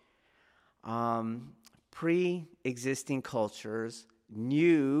Jung, pre-existing cultures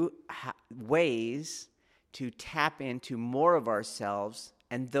knew ways to tap into more of ourselves,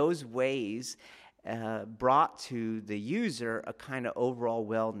 and those ways brought to the user a kind of overall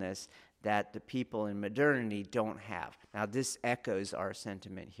wellness that the people in modernity don't have. Now, this echoes our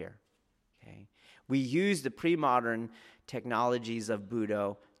sentiment here. Okay, we use the pre-modern technologies of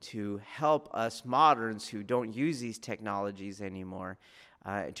Budo to help us moderns who don't use these technologies anymore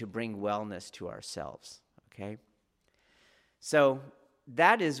to bring wellness to ourselves. Okay, so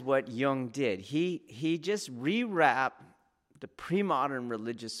that is what Jung did. He just rewrapped the pre-modern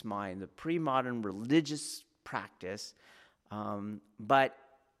religious mind, the pre-modern religious practice. But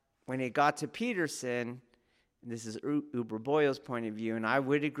when it got to Peterson, this is Uber Boyo's point of view, and I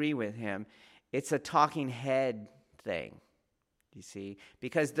would agree with him, it's a talking head thing, you see,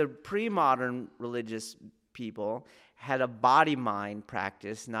 because the pre-modern religious people had a body-mind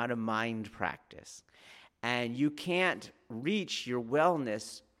practice, not a mind practice. And you can't reach your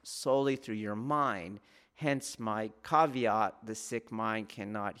wellness solely through your mind. Hence my caveat, the sick mind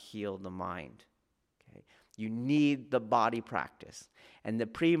cannot heal the mind. Okay? You need the body practice. And the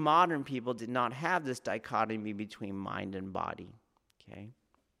pre-modern people did not have this dichotomy between mind and body. Okay?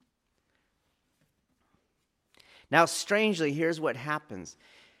 Now, strangely, here's what happens.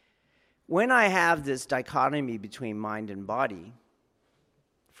 When I have this dichotomy between mind and body,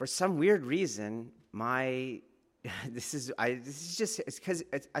 for some weird reason, I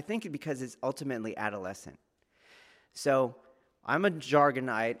think because it's ultimately adolescent. So I'm a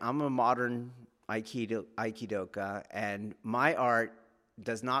jargonite, I'm a modern Aikidoka, and my art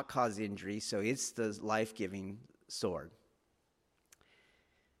does not cause injury, so it's the life-giving sword.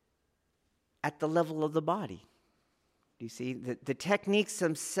 At the level of the body. You see, the techniques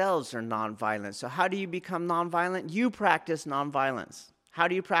themselves are nonviolent. So how do you become nonviolent? You practice nonviolence. How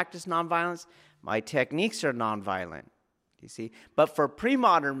do you practice nonviolence? My techniques are nonviolent, you see. But for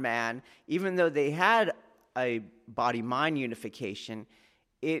pre-modern man, even though they had a body-mind unification,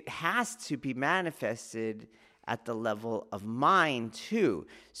 it has to be manifested at the level of mind too.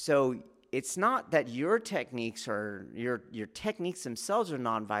 So it's not that your techniques themselves are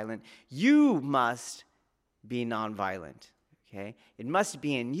nonviolent. You must be nonviolent, okay? It must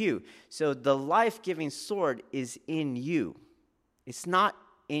be in you. So the life-giving sword is in you. It's not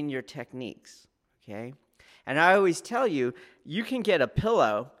in your techniques, okay? And I always tell you, you can get a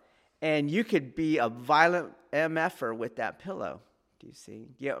pillow and you could be a violent MFer with that pillow. Do you see?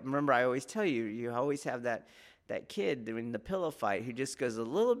 Yeah, remember I always tell you, you always have that kid in the pillow fight who just goes a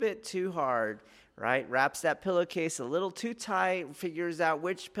little bit too hard, right? Wraps that pillowcase a little too tight, figures out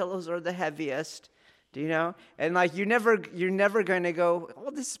which pillows are the heaviest. Do you know? And like you're never going to go,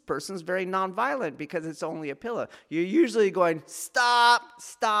 oh, this person's very nonviolent because it's only a pillow. You're usually going, stop,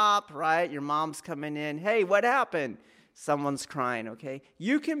 right? Your mom's coming in. Hey, what happened? Someone's crying, okay?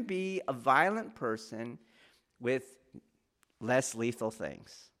 You can be a violent person with less lethal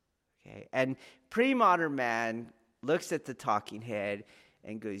things, okay? And pre-modern man looks at the talking head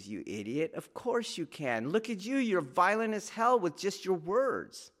and goes, you idiot, of course you can. Look at you, you're violent as hell with just your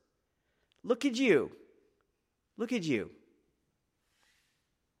words. Look at you. Look at you.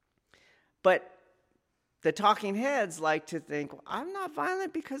 But the talking heads like to think, well, I'm not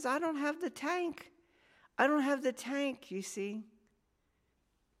violent because I don't have the tank. I don't have the tank, you see.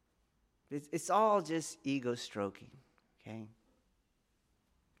 It's all just ego stroking, okay?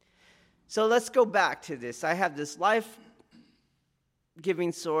 So let's go back to this. I have this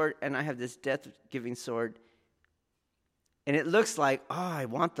life-giving sword, and I have this death-giving sword. And it looks like, I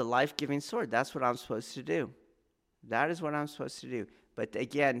want the life-giving sword. That's what I'm supposed to do. That is what I'm supposed to do. But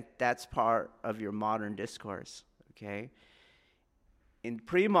again, that's part of your modern discourse, okay? In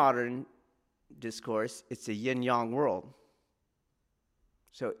pre-modern discourse, it's a yin-yang world.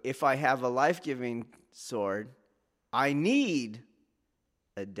 So if I have a life-giving sword, I need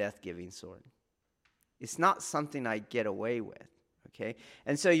a death-giving sword. It's not something I get away with, okay?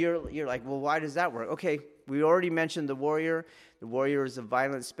 And so you're like, well, why does that work? Okay, we already mentioned the warrior. The warrior is a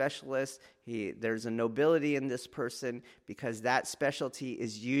violent specialist. There's a nobility in this person because that specialty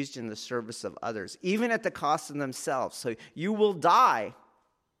is used in the service of others, even at the cost of themselves. So you will die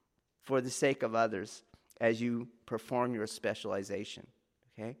for the sake of others as you perform your specialization,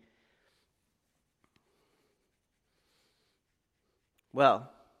 okay? Well,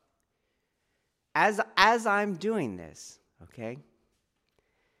 as I'm doing this, okay,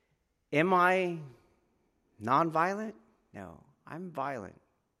 am I nonviolent? No, I'm violent.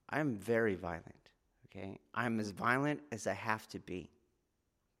 I'm very violent, okay? I'm as violent as I have to be.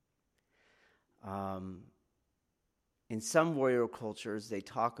 In some warrior cultures, they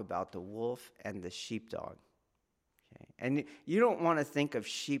talk about the wolf and the sheepdog, okay? And you don't want to think of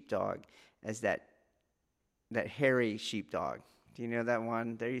sheepdog as that hairy sheepdog. Do you know that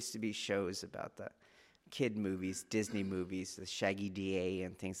one? There used to be shows about the kid movies, Disney movies, the Shaggy DA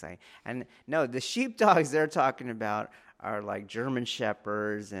and things like that. And no, the sheepdogs they're talking about are like German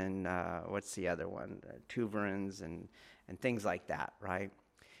Shepherds and what's the other one? Tuverins and things like that, right?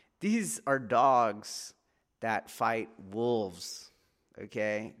 These are dogs that fight wolves,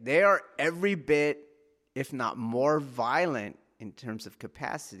 okay? They are every bit, if not more violent in terms of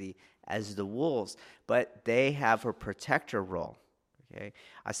capacity as the wolves, but they have a protector role. Okay,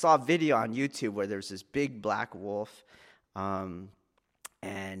 I saw a video on YouTube where there's this big black wolf, and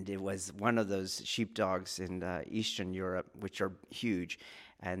it was one of those sheepdogs in Eastern Europe, which are huge.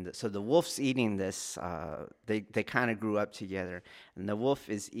 And so the wolf's eating this, they kind of grew up together, and the wolf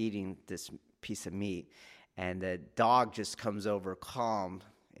is eating this piece of meat, and the dog just comes over calm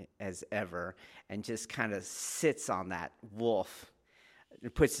as ever and just kind of sits on that wolf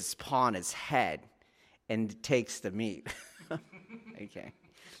and puts his paw on his head and takes the meat. Okay,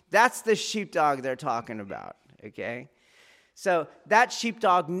 that's the sheepdog they're talking about, okay? So that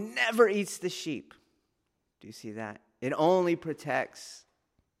sheepdog never eats the sheep. Do you see that? It only protects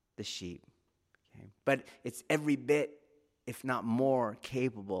the sheep, okay? But it's every bit, if not more,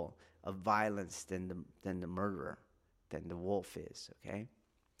 capable of violence than the murderer, than the wolf is, okay?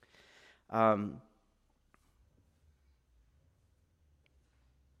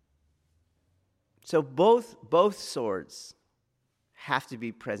 So both swords have to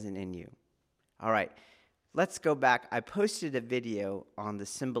be present in you. All right, let's go back. I posted a video on the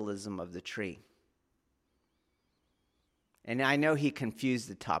symbolism of the tree. And I know he confused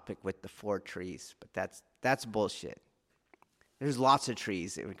the topic with the 4 trees, but that's bullshit. There's lots of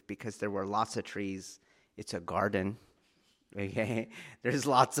trees. Because there were lots of trees, it's a garden, okay? There's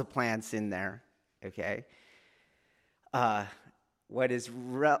lots of plants in there, okay? What is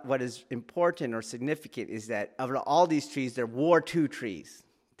important or significant is that of all these trees, there were 2 trees.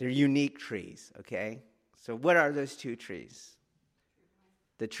 They're unique trees, okay? So what are those 2 trees?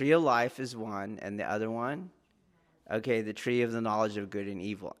 The tree of life is one, and the other one? Okay, the tree of the knowledge of good and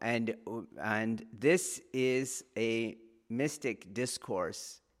evil. And this is a mystic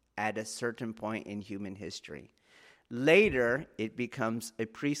discourse at a certain point in human history. Later, it becomes a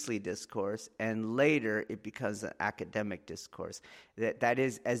priestly discourse, and later it becomes an academic discourse. That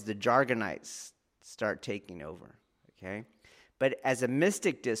is, as the Jargonites start taking over, okay? But as a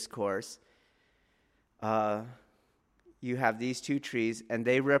mystic discourse, you have these 2 trees, and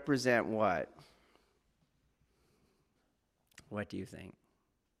they represent what? What do you think?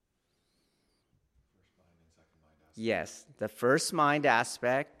 Yes, the first mind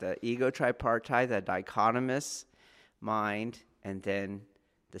aspect, the ego tripartite, the dichotomous mind, and then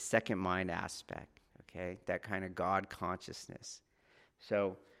the second mind aspect, okay? That kind of God consciousness.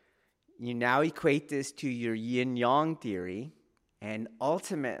 So you now equate this to your yin-yang theory, and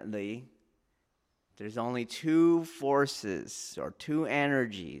ultimately there's only 2 forces or 2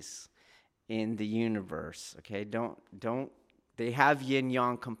 energies in the universe, okay? They have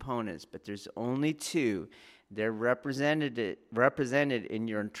yin-yang components, but there's only 2. They're represented in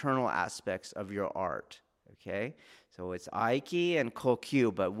your internal aspects of your art, okay? So it's Aiki and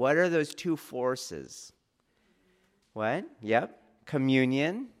Kokyu, but what are those two forces? What? Yep.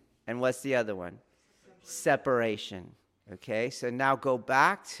 Communion, and what's the other one? Separation. Okay, so now go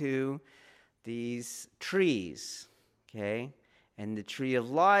back to these trees, okay? And the tree of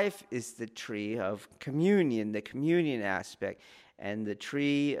life is the tree of communion, the communion aspect. And the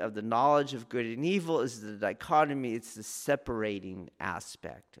tree of the knowledge of good and evil is the dichotomy, it's the separating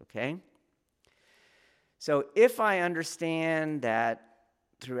aspect, okay? So if I understand that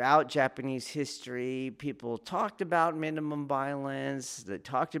throughout Japanese history, people talked about minimum violence, they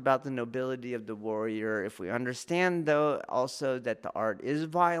talked about the nobility of the warrior. If we understand, though, also that the art is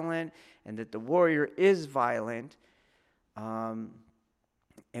violent and that the warrior is violent, and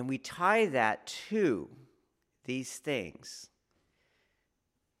we tie that to these things,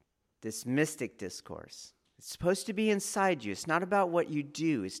 this mystic discourse. It's supposed to be inside you. It's not about what you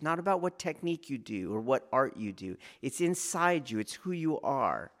do. It's not about what technique you do or what art you do. It's inside you. It's who you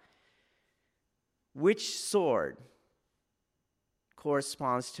are. Which sword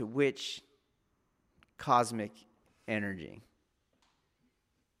corresponds to which cosmic energy?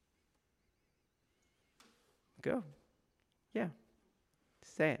 Go. Yeah.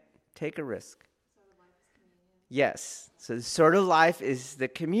 Say it. Take a risk. Yes. So the sword of life is the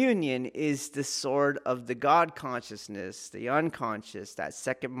communion, is the sword of the God consciousness, the unconscious, that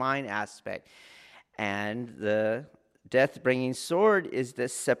second mind aspect. And the death-bringing sword is the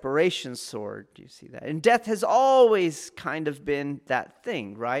separation sword. Do you see that? And death has always kind of been that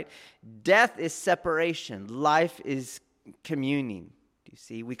thing, right? Death is separation. Life is communing. Do you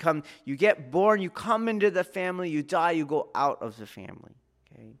see? You get born, you come into the family, you die, you go out of the family.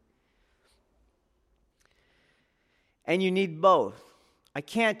 Okay? And you need both. I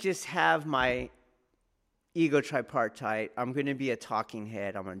can't just have my ego tripartite. I'm going to be a talking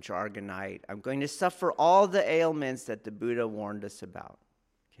head. I'm a jargonite. I'm going to suffer all the ailments that the Buddha warned us about.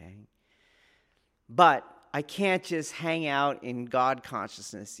 Okay? But I can't just hang out in God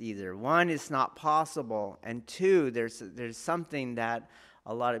consciousness either. One, it's not possible. And two, there's something that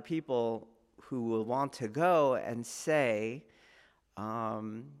a lot of people who will want to go and say,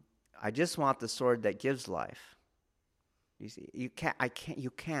 I just want the sword that gives life. You see, you can't.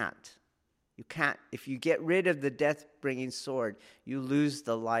 If you get rid of the death-bringing sword, you lose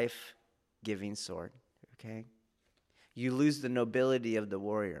the life-giving sword, okay? You lose the nobility of the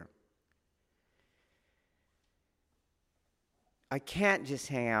warrior. I can't just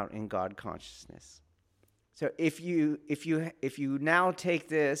hang out in God consciousness. So if you now take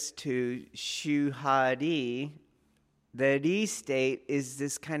this to Shuhari, the Ri state is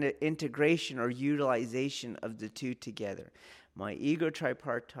this kind of integration or utilization of the two together. My ego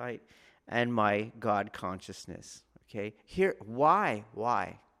tripartite and my God consciousness. Okay? Here, why?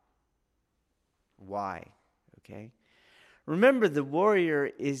 Okay? Remember, the warrior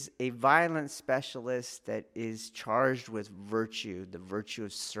is a violent specialist that is charged with virtue, the virtue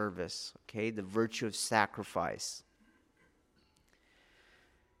of service, okay? The virtue of sacrifice.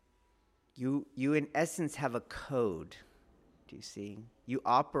 You in essence have a code, do you see? You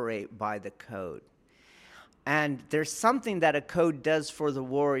operate by the code. And there's something that a code does for the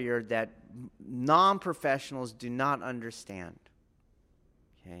warrior that non-professionals do not understand,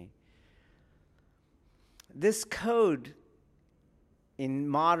 okay? This code, in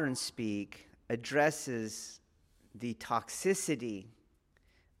modern speak, addresses the toxicity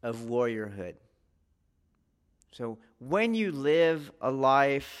of warriorhood. So when you live a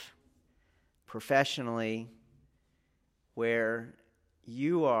life professionally where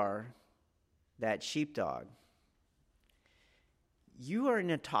you are that sheepdog, you are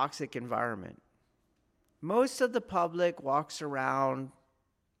in a toxic environment. Most of the public walks around,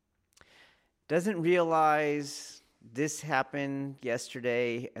 doesn't realize this happened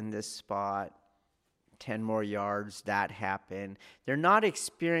yesterday in this spot, 10 more yards, that happened. They're not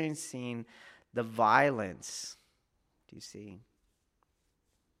experiencing the violence, do you see,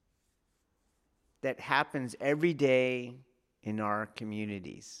 that happens every day in our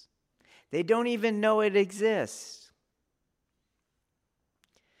communities. They don't even know it exists.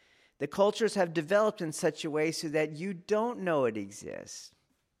 The cultures have developed in such a way so that you don't know it exists.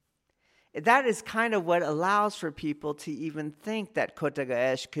 That is kind of what allows for people to even think that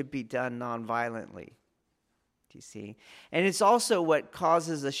Kotagaesh could be done nonviolently. Do you see? And it's also what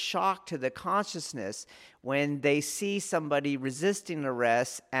causes a shock to the consciousness when they see somebody resisting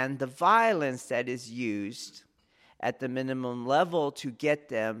arrest and the violence that is used at the minimum level to get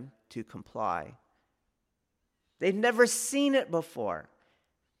them to comply. They've never seen it before.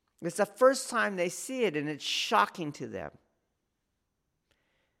 It's the first time they see it, and it's shocking to them.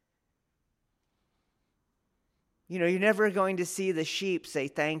 You're never going to see the sheep say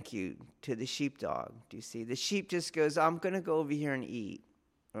thank you to the sheepdog. Do you see? The sheep just goes, I'm going to go over here and eat.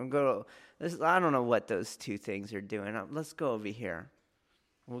 I don't know what those two things are doing. Let's go over here.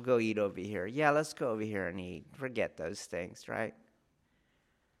 We'll go eat over here. Yeah, let's go over here and eat. Forget those things, right?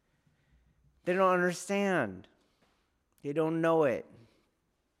 They don't understand. They don't know it.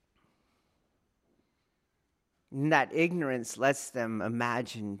 And that ignorance lets them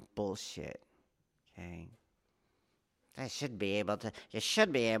imagine bullshit. Okay? You should be able to do. You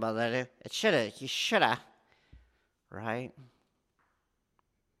shoulda. Right?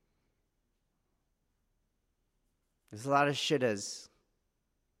 There's a lot of shouldas.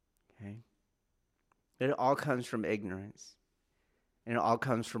 Okay? It all comes from ignorance. And it all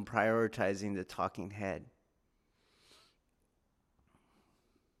comes from prioritizing the talking head.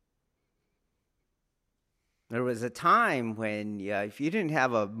 There was a time when if you didn't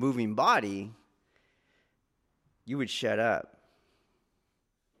have a moving body, you would shut up.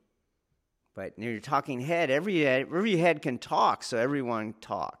 But near your talking head, every head can talk, so everyone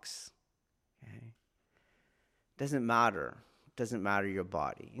talks. Okay? Doesn't matter. Doesn't matter your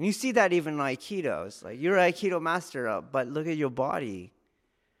body. And you see that even in Aikido. It's like, you're an Aikido master, but look at your body.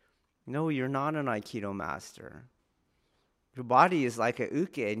 No, you're not an Aikido master. Your body is like a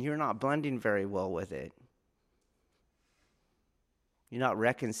uke, and you're not blending very well with it. You're not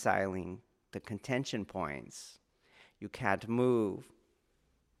reconciling the contention points. You can't move.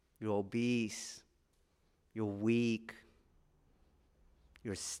 You're obese. You're weak.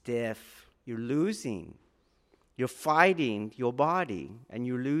 You're stiff. You're losing. You're fighting your body, and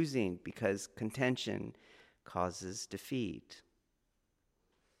you're losing because contention causes defeat.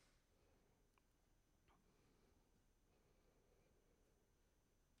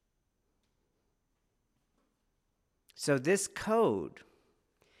 So this code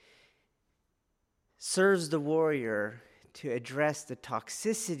serves the warrior to address the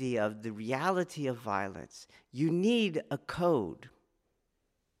toxicity of the reality of violence. You need a code.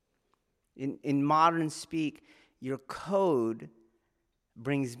 In modern speak, your code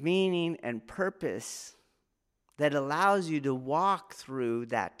brings meaning and purpose that allows you to walk through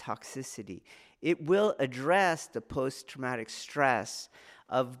that toxicity. It will address the post-traumatic stress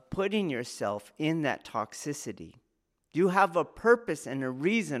of putting yourself in that toxicity. You have a purpose and a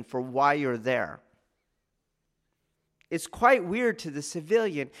reason for why you're there. It's quite weird to the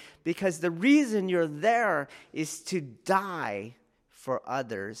civilian because the reason you're there is to die for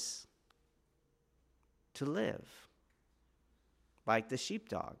others to live, like the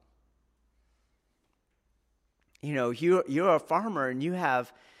sheepdog. You're a farmer and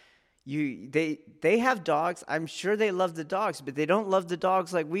they have dogs. I'm sure they love the dogs, but they don't love the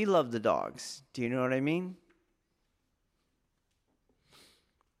dogs like we love the dogs. Do you know what I mean?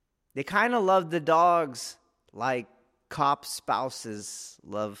 They kind of love the dogs like cop spouses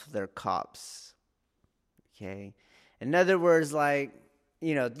love their cops. Okay? In other words,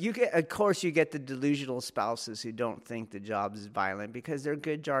 you get the delusional spouses who don't think the job is violent because they're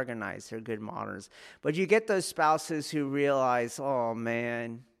good jargonites, they're good moderns. But you get those spouses who realize, oh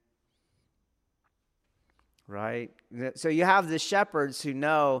man, right? So you have the shepherds who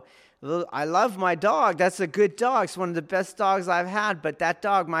know, I love my dog. That's a good dog. It's one of the best dogs I've had, but that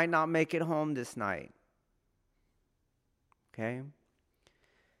dog might not make it home this night. Okay?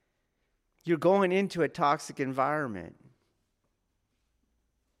 You're going into a toxic environment.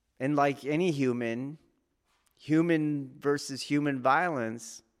 And like any human versus human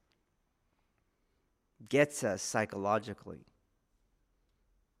violence gets us psychologically.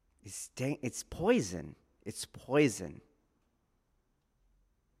 It's poison. It's poison.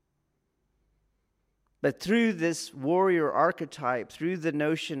 But through this warrior archetype, through the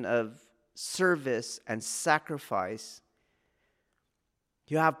notion of service and sacrifice,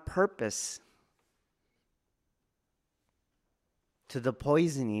 you have purpose to the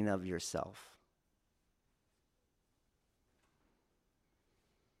poisoning of yourself.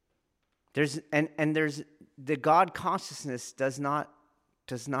 There's the God consciousness does not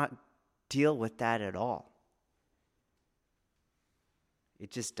deal with that at all.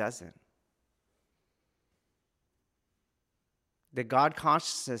 It just doesn't. The God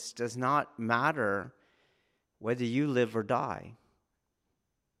consciousness does not matter whether you live or die,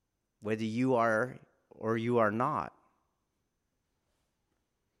 whether you are or you are not.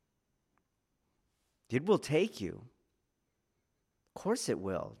 It will take you. Of course it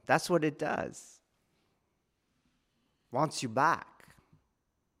will. That's what it does. Wants you back.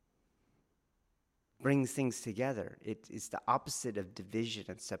 Brings things together. It is the opposite of division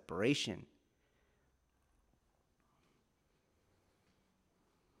and separation.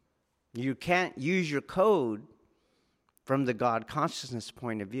 You can't use your code from the God consciousness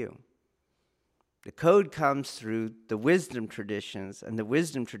point of view. The code comes through the wisdom traditions, and the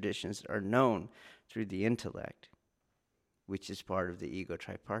wisdom traditions are known through the intellect, which is part of the ego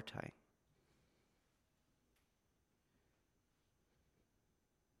tripartite.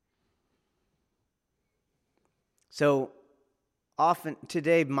 So often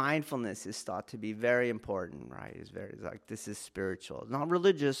today, mindfulness is thought to be very important, right? It's very like, this is spiritual. Not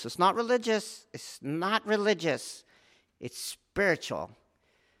religious. It's not religious. It's not religious. It's spiritual,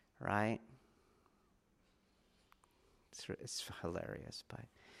 right? It's hilarious,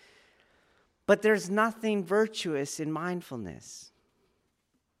 but there's nothing virtuous in mindfulness.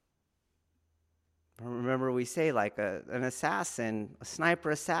 Remember, we say like an assassin, a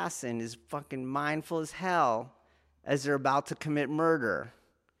sniper assassin is fucking mindful as hell as they're about to commit murder.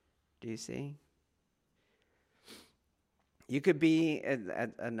 Do you see? You could be,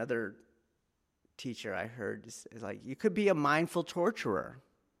 another teacher I heard is like, you could be a mindful torturer.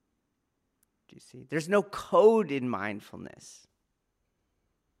 Do you see? There's no code in mindfulness.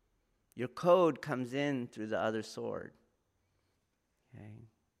 Your code comes in through the other sword. Okay?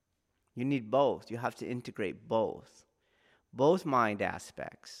 You need both. You have to integrate both mind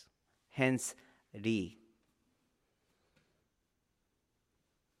aspects. Hence, Ri.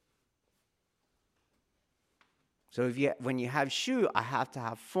 So when you have Shu, I have to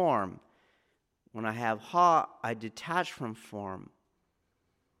have form. When I have Ha, I detach from form.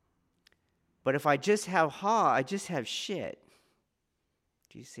 But if I just have Ha, I just have shit.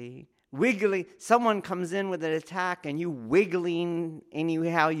 Do you see? Wiggling, someone comes in with an attack and you wiggling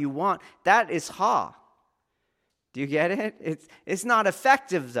anyhow you want, that is Ha. Do you get it? It's not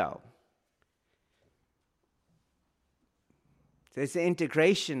effective though. It's the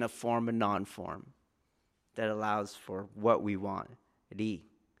integration of form and non-form that allows for what we want, Ri.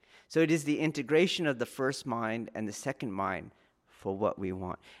 So it is the integration of the first mind and the second mind for what we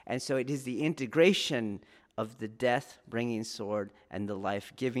want. And so it is the integration of the death-bringing sword and the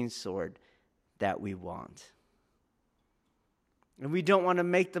life-giving sword that we want. And we don't want to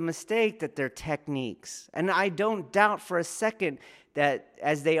make the mistake that they're techniques. And I don't doubt for a second that,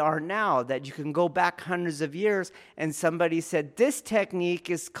 as they are now, that you can go back hundreds of years and somebody said, this technique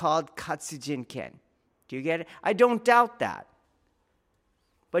is called Katsujinken. Do you get it? I don't doubt that.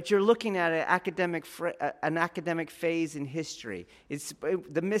 But you're looking at an academic phase in history.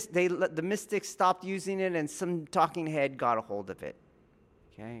 The mystics stopped using it, and some talking head got a hold of it.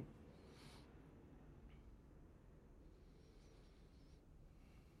 Okay?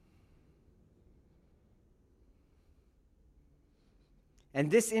 And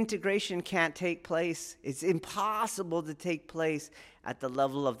this integration can't take place. It's impossible to take place at the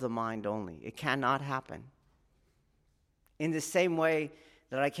level of the mind only. It cannot happen. In the same way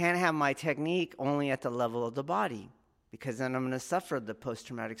that I can't have my technique only at the level of the body, because then I'm going to suffer the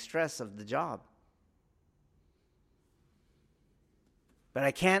post-traumatic stress of the job. But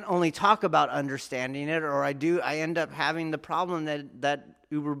I can't only talk about understanding it, or I end up having the problem that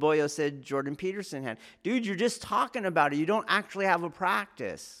Uber Boyo said Jordan Peterson had. Dude, you're just talking about it. You don't actually have a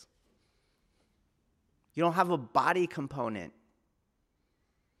practice. You don't have a body component.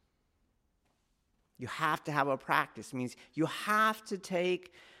 You have to have a practice. It means you have to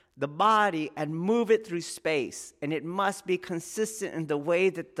take the body and move it through space. And it must be consistent in the way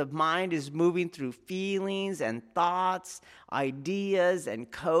that the mind is moving through feelings and thoughts, ideas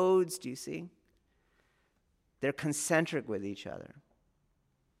and codes. Do you see? They're concentric with each other.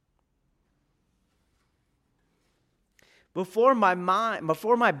 Before my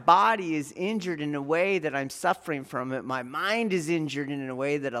body is injured in a way that I'm suffering from it, my mind is injured in a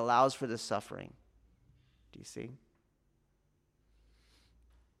way that allows for the suffering. Do you see?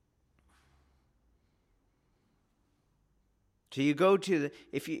 So you go to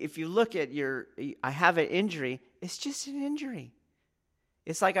if you look at I have an injury, it's just an injury.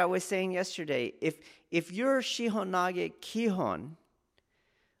 It's like I was saying yesterday, if your Shihonage Kihon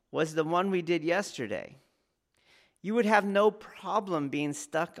was the one we did yesterday, you would have no problem being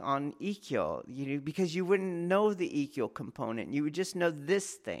stuck on Ikkyo, because you wouldn't know the Ikkyo component. You would just know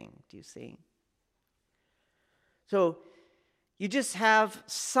this thing. Do you see? So you just have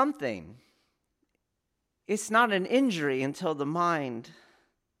something. It's not an injury until the mind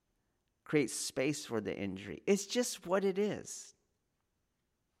creates space for the injury. It's just what it is.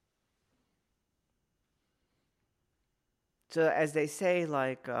 So as they say,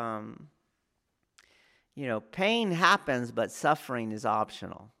 like, pain happens, but suffering is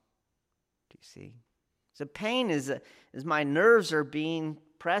optional. Do you see? So pain is my nerves are being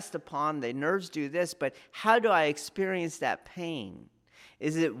pressed upon. The nerves do this, but how do I experience that pain?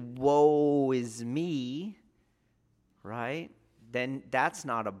 Is it woe is me? right? Then that's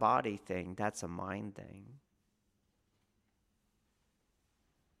not a body thing, that's a mind thing.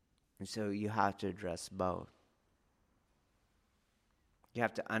 And so you have to address both. You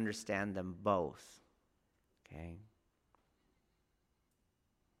have to understand them both, okay?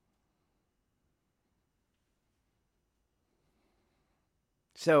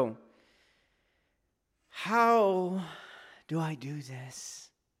 So, how do I do this?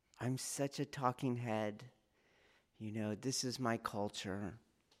 I'm such a talking head. You know, this is my culture.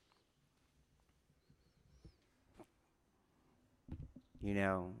 You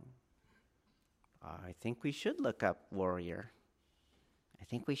know, I think we should look up warrior. I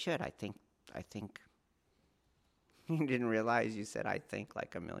think we should. I think. You didn't realize you said I think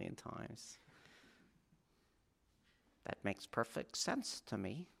like a million times. That makes perfect sense to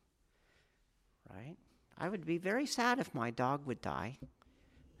me, right? I would be very sad if my dog would die.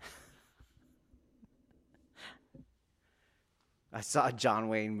 I saw a John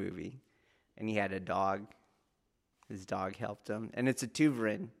Wayne movie, and he had a dog. His dog helped him, and it's a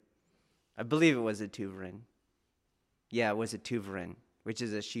Tuverin. I believe it was a Tuverin. Yeah, it was a Tuverin, which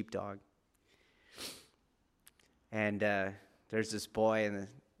is a sheepdog. And there's this boy, and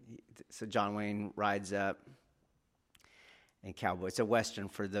so John Wayne rides up, and cowboy. It's a Western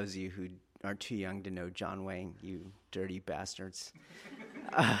for those of you who are too young to know John Wayne, you dirty bastards.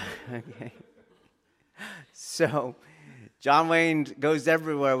 Okay. So John Wayne goes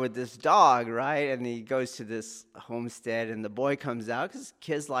everywhere with this dog, right? And he goes to this homestead, and the boy comes out because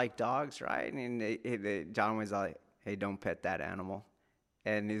kids like dogs, right? And John Wayne's all like, "Hey, don't pet that animal."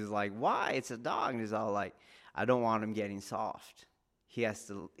 And he's like, "Why? It's a dog." And he's all like, "I don't want him getting soft. He has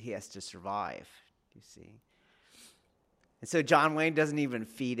to survive." You see. And so John Wayne doesn't even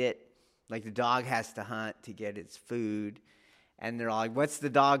feed it. Like, the dog has to hunt to get its food. And they're all like, "What's the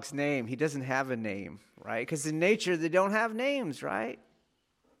dog's name?" He doesn't have a name, right? Because in nature, they don't have names, right?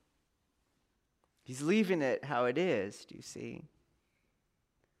 He's leaving it how it is, do you see?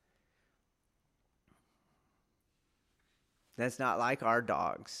 That's not like our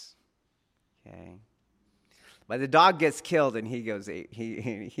dogs, okay? But the dog gets killed, and he goes,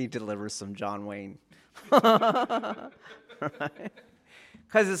 he delivers some John Wayne. Right?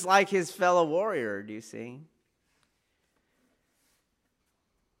 Because it's like his fellow warrior, do you see?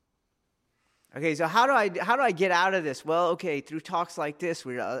 Okay, so how do I get out of this? Well, okay, through talks like this,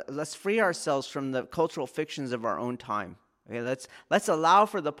 let's free ourselves from the cultural fictions of our own time. Okay, let's allow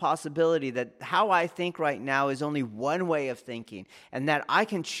for the possibility that how I think right now is only one way of thinking, and that I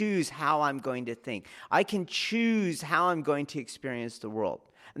can choose how I'm going to think. I can choose how I'm going to experience the world.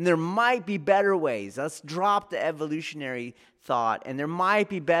 And there might be better ways. Let's drop the evolutionary thought, and there might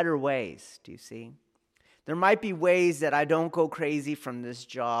be better ways, do you see? There might be ways that I don't go crazy from this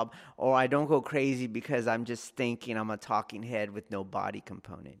job, or I don't go crazy because I'm just thinking I'm a talking head with no body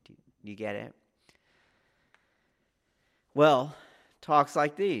component. Do you get it? Well, talks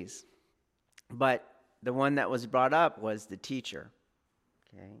like these. But the one that was brought up was the teacher.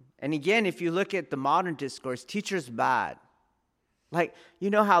 Okay? And again, if you look at the modern discourse, teacher's bad. Like, you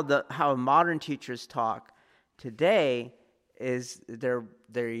know how modern teachers talk today is they're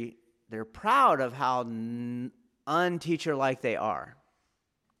proud of how unteacher-like they are.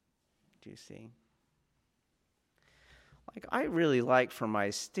 Do you see? Like, I really like for my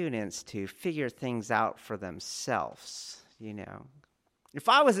students to figure things out for themselves, you know. If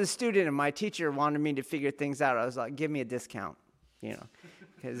I was a student and my teacher wanted me to figure things out, I was like, "Give me a discount," you know.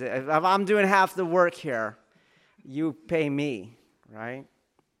 Because if I'm doing half the work here, you pay me, right?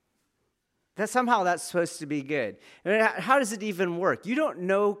 That's supposed to be good. I mean, how does it even work? You don't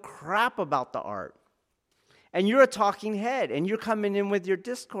know crap about the art. And you're a talking head, and you're coming in with your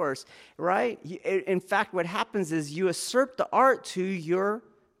discourse, right? In fact, what happens is you usurp the art to your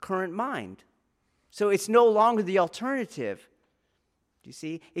current mind. So it's no longer the alternative. Do you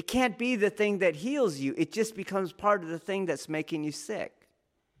see? It can't be the thing that heals you. It just becomes part of the thing that's making you sick.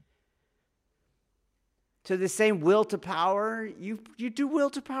 So the same will to power, you do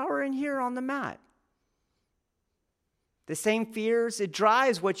will to power in here on the mat. The same fears, it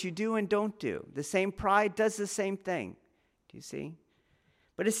drives what you do and don't do. The same pride does the same thing. Do you see?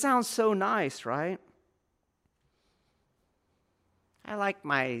 But it sounds so nice, right? I like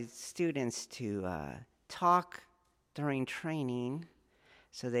my students to talk during training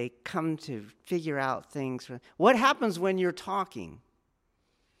so they come to figure out things. What happens when you're talking?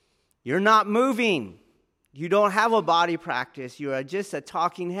 You're not moving. You don't have a body practice. You are just a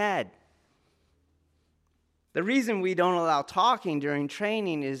talking head. The reason we don't allow talking during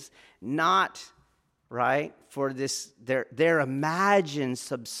training is not right, for this, their imagined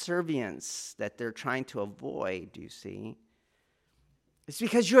subservience that they're trying to avoid, you see, it's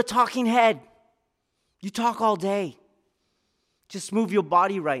because you're a talking head. You talk all day. Just move your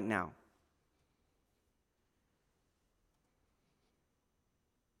body right now.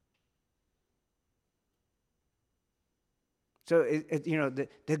 So,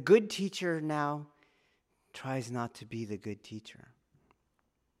 the good teacher now tries not to be the good teacher.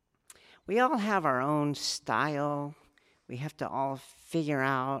 We all have our own style. We have to all figure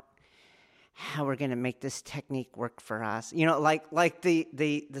out how we're going to make this technique work for us. Like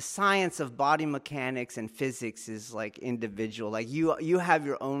the science of body mechanics and physics is like individual. Like you have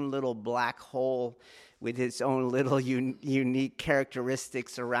your own little black hole with its own little unique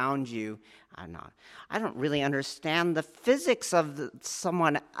characteristics around you. I don't really understand the physics of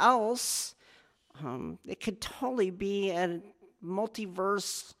someone else. It could totally be a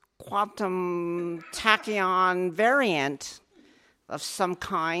multiverse quantum tachyon variant of some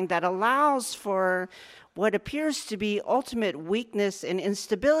kind that allows for what appears to be ultimate weakness and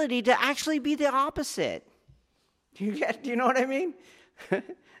instability to actually be the opposite. Do you know what I mean?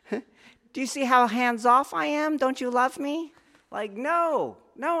 Do you see how hands-off I am? Don't you love me? Like, no,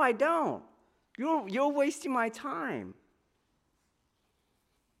 I don't. You're wasting my time.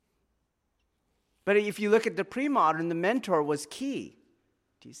 But if you look at the pre-modern, the mentor was key.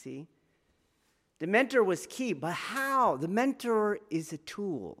 Do you see? The mentor was key, but how? The mentor is a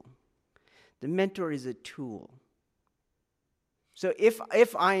tool. The mentor is a tool. So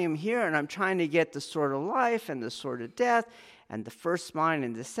if I am here and I'm trying to get the sword of life and the sword of death and the first mind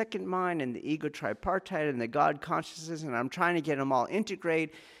and the second mind and the ego tripartite and the God consciousness, and I'm trying to get them all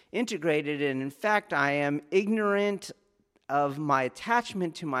integrated, and in fact I am ignorant of my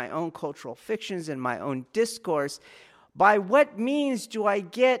attachment to my own cultural fictions and my own discourse, by what means do I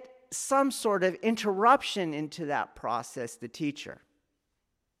get some sort of interruption into that process? The teacher.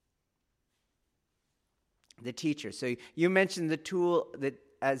 The teacher. So you mentioned the tool that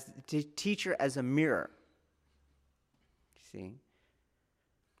as the teacher as a mirror. See?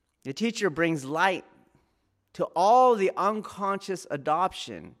 The teacher brings light to all the unconscious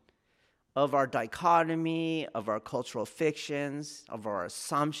adoption of our dichotomy, of our cultural fictions, of our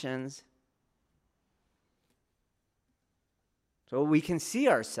assumptions. So we can see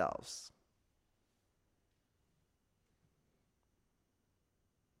ourselves.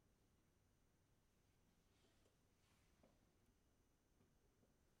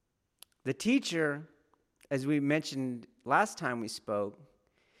 The teacher, as we mentioned last time we spoke,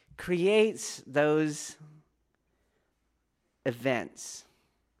 creates those events,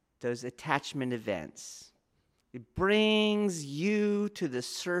 those attachment events. It brings you to the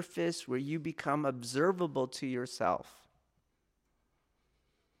surface where you become observable to yourself.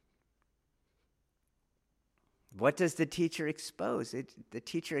 What does the teacher expose? The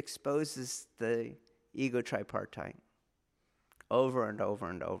teacher exposes the ego tripartite over and over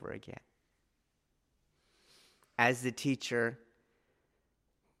and over again. As the teacher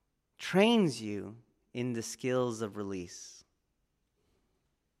trains you in the skills of release.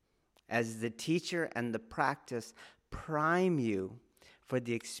 As the teacher and the practice prime you for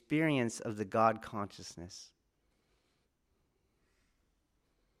the experience of the God consciousness.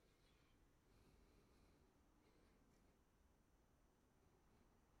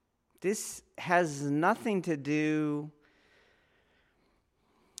 This has nothing to do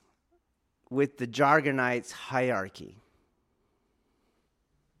with the Jargonites' hierarchy.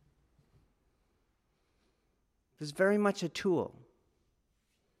 It's very much a tool.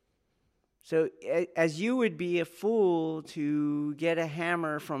 So as you would be a fool to get a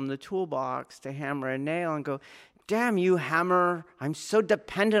hammer from the toolbox to hammer a nail and go, damn you hammer, I'm so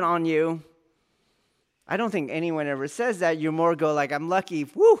dependent on you. I don't think anyone ever says that. You more go like, I'm lucky,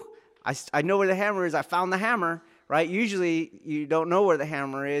 whoo, I know where the hammer is, I found the hammer, right? Usually you don't know where the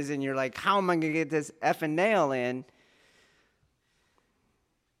hammer is and you're like, how am I going to get this effing nail in?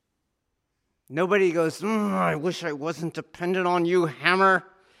 Nobody goes, I wish I wasn't dependent on you, hammer.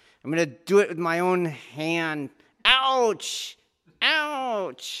 I'm going to do it with my own hand. Ouch!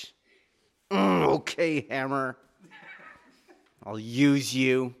 Ouch! Okay, hammer. I'll use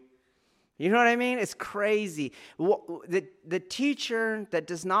you. You know what I mean? It's crazy. The teacher that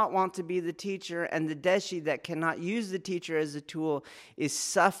does not want to be the teacher and the deshi that cannot use the teacher as a tool is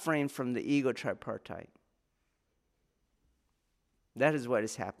suffering from the ego tripartite. That is what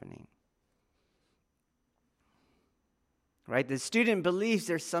is happening. Right? The student believes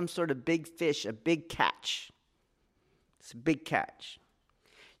there's some sort of big fish, a big catch. It's a big catch.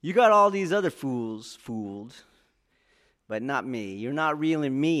 You got all these other fools fooled, but not me. You're not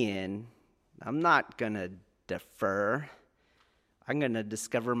reeling me in. I'm not going to defer. I'm going to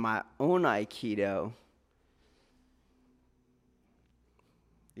discover my own Aikido.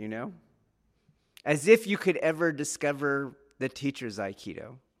 You know? As if you could ever discover the teacher's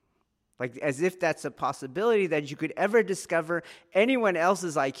Aikido. Like as if that's a possibility that you could ever discover anyone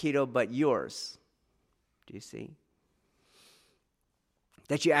else's Aikido but yours. Do you see?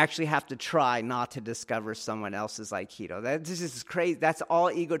 That you actually have to try not to discover someone else's Aikido. This is crazy. That's all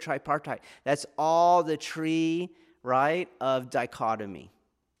ego tripartite. That's all the tree, right, of dichotomy.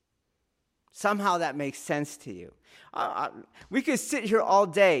 Somehow that makes sense to you. We could sit here all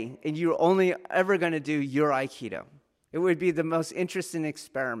day and you're only ever going to do your Aikido. It would be the most interesting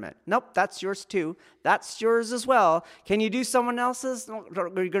experiment. Nope, that's yours too. That's yours as well. Can you do someone else's? Are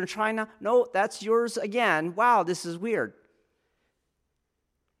you going to try now? No, that's yours again. Wow, this is weird.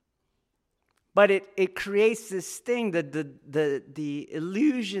 But it creates this thing, the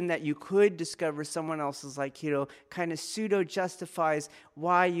illusion that you could discover someone else's Aikido kind of pseudo-justifies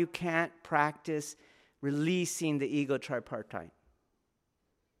why you can't practice releasing the ego tripartite.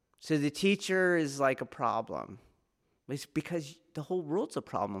 So the teacher is like a problem. It's because the whole world's a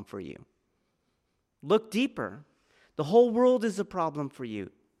problem for you. Look deeper. The whole world is a problem for you.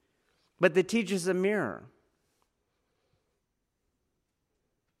 But the teacher's a mirror.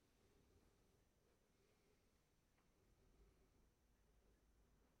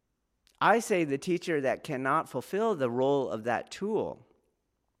 I say the teacher that cannot fulfill the role of that tool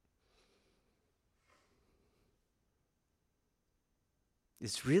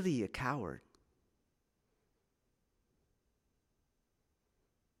is really a coward.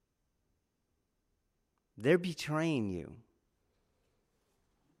 They're betraying you.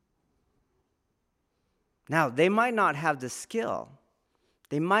 Now, they might not have the skill.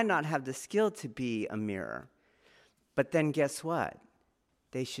 They might not have the skill to be a mirror. But then guess what?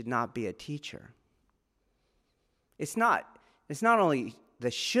 They should not be a teacher. It's not only the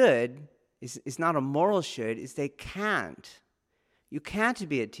should, it's not a moral should, it's they can't. You can't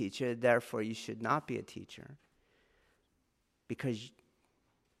be a teacher, therefore you should not be a teacher. Because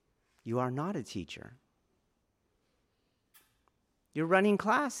you are not a teacher. You're running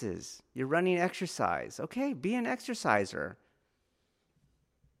classes. You're running exercise. Okay, be an exerciser.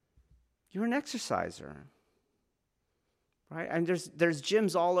 You're an exerciser. Right? And there's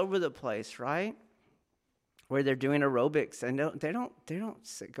gyms all over the place, right? Where they're doing aerobics and they don't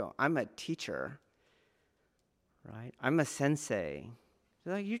go, I'm a teacher. Right? I'm a sensei.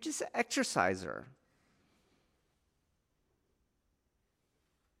 They're like, you're just an exerciser.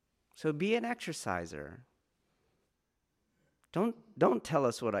 So be an exerciser. Don't tell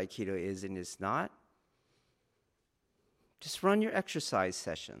us what Aikido is and is not. Just run your exercise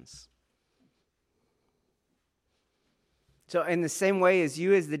sessions. So in the same way as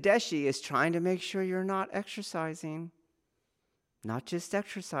you as the Deshi is trying to make sure you're not exercising, not just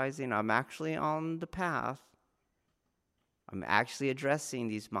exercising, I'm actually on the path. I'm actually addressing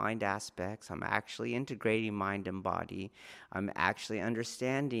these mind aspects. I'm actually integrating mind and body. I'm actually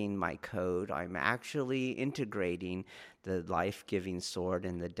understanding my code. I'm actually integrating the life-giving sword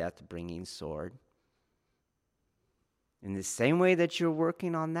and the death-bringing sword. In the same way that you're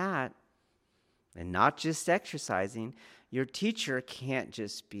working on that, and not just exercising, your teacher can't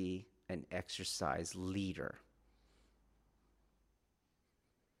just be an exercise leader.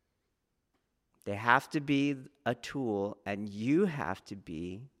 They have to be a tool, and you have to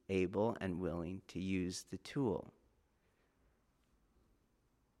be able and willing to use the tool.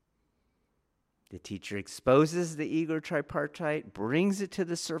 The teacher exposes the ego tripartite, brings it to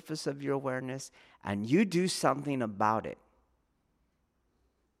the surface of your awareness, and you do something about it.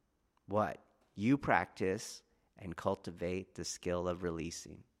 What? You practice and cultivate the skill of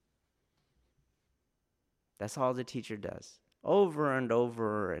releasing. That's all the teacher does, over and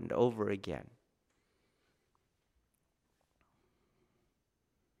over and over again.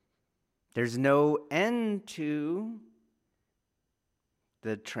 There's no end to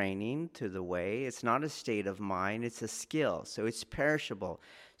the training, to the way. It's not a state of mind, it's a skill, so it's perishable.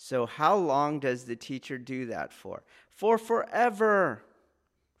 So how long does the teacher do that for? For forever.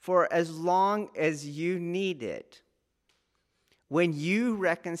 For as long as you need it. When you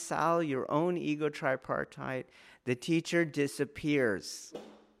reconcile your own ego tripartite, the teacher disappears.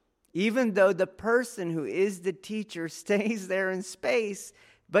 Even though the person who is the teacher stays there in space,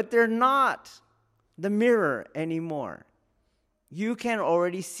 but they're not the mirror anymore. You can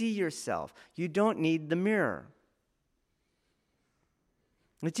already see yourself. You don't need the mirror.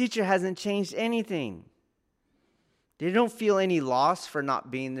 The teacher hasn't changed anything. They don't feel any loss for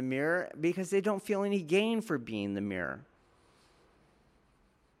not being the mirror because they don't feel any gain for being the mirror.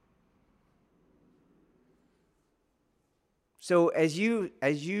 So as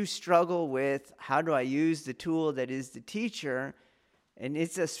you struggle with how do I use the tool that is the teacher, and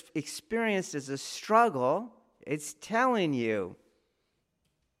it's experienced as a struggle, it's telling you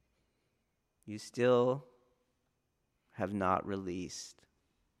you still have not released.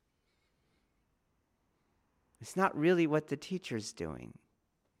 It's not really what the teacher's doing.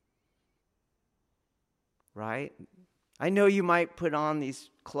 Right? I know you might put on these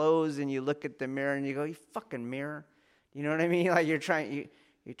clothes and you look at the mirror and you go, you fucking mirror. You know what I mean? Like you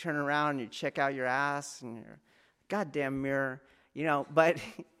turn around and you check out your ass and you're, goddamn mirror. You know, but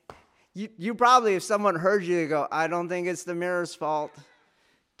you probably, if someone heard you, they go, I don't think it's the mirror's fault.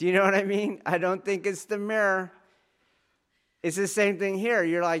 Do you know what I mean? I don't think it's the mirror. It's the same thing here.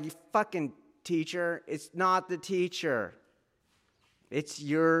 You're like, you fucking teacher. It's not the teacher. It's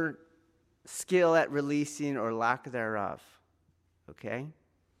your skill at releasing or lack thereof. Okay?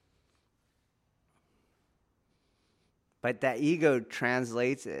 But that ego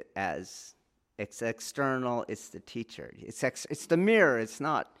translates it as it's external, it's the teacher. It's the mirror, it's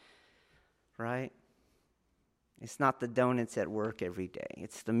not, right? It's not the donuts at work every day.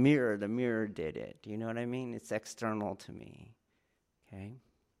 It's the mirror did it. Do you know what I mean? It's external to me. Okay?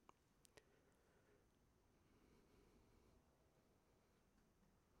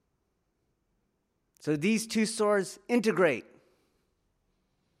 So these two swords integrate.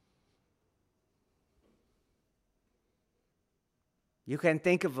 You can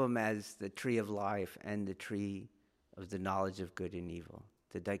think of them as the tree of life and the tree of the knowledge of good and evil,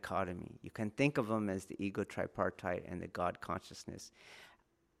 the dichotomy. You can think of them as the ego tripartite and the God consciousness.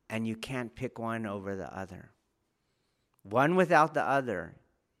 And you can't pick one over the other. One without the other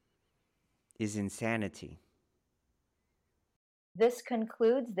is insanity. This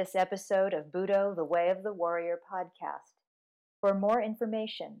concludes this episode of Budo, the Way of the Warrior podcast. For more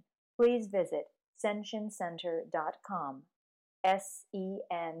information, please visit senshincenter.com,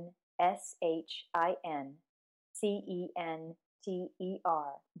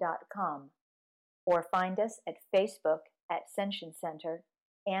 SENSHINCENTER.com, or find us at Facebook at Senshin Center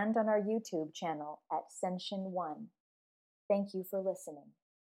and on our YouTube channel at Senshin One. Thank you for listening.